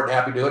 So I'm more than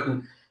happy to do it.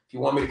 And if you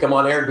want me to come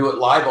on air and do it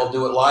live, I'll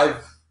do it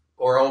live,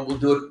 or we'll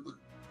do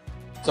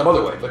it some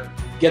other way. But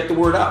get the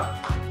word out.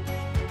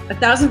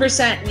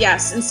 1,000%,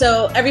 yes. And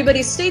so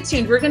everybody stay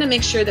tuned. We're going to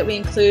make sure that we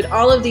include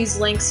all of these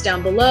links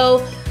down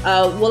below.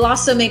 We'll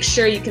also make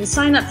sure you can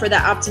sign up for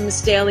that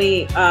Optimist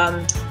Daily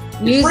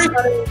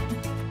newsletter.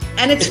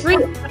 And it's free.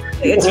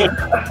 It's free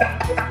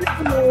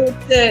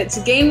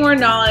to gain more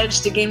knowledge,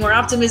 to gain more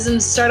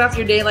optimism, start off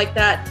your day like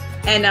that.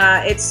 And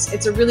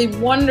it's a really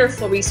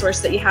wonderful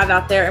resource that you have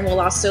out there. And we'll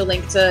also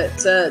link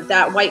to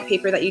that white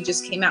paper that you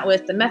just came out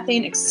with, the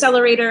Methane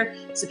Accelerator,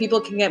 so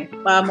people can get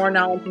more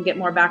knowledge and get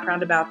more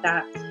background about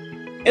that.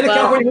 And the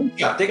California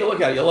Moonshot. Take a look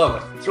at it. You'll love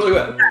it. It's really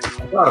good.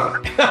 I'm proud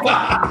of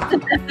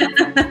it.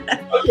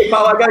 Okay,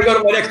 Paola, I got to go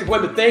to my next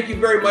appointment. Thank you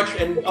very much.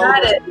 And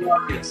got it.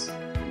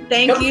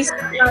 Thank you so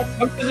much.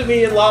 Come visit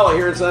me in Lala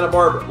here in Santa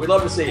Barbara. We'd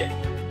love to see you.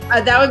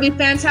 That would be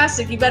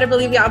fantastic. You better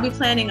believe it. I'll be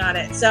planning on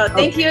it. So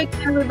thank you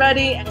again,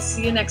 everybody. And I'll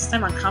see you next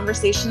time on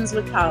Conversations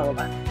with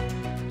Paola.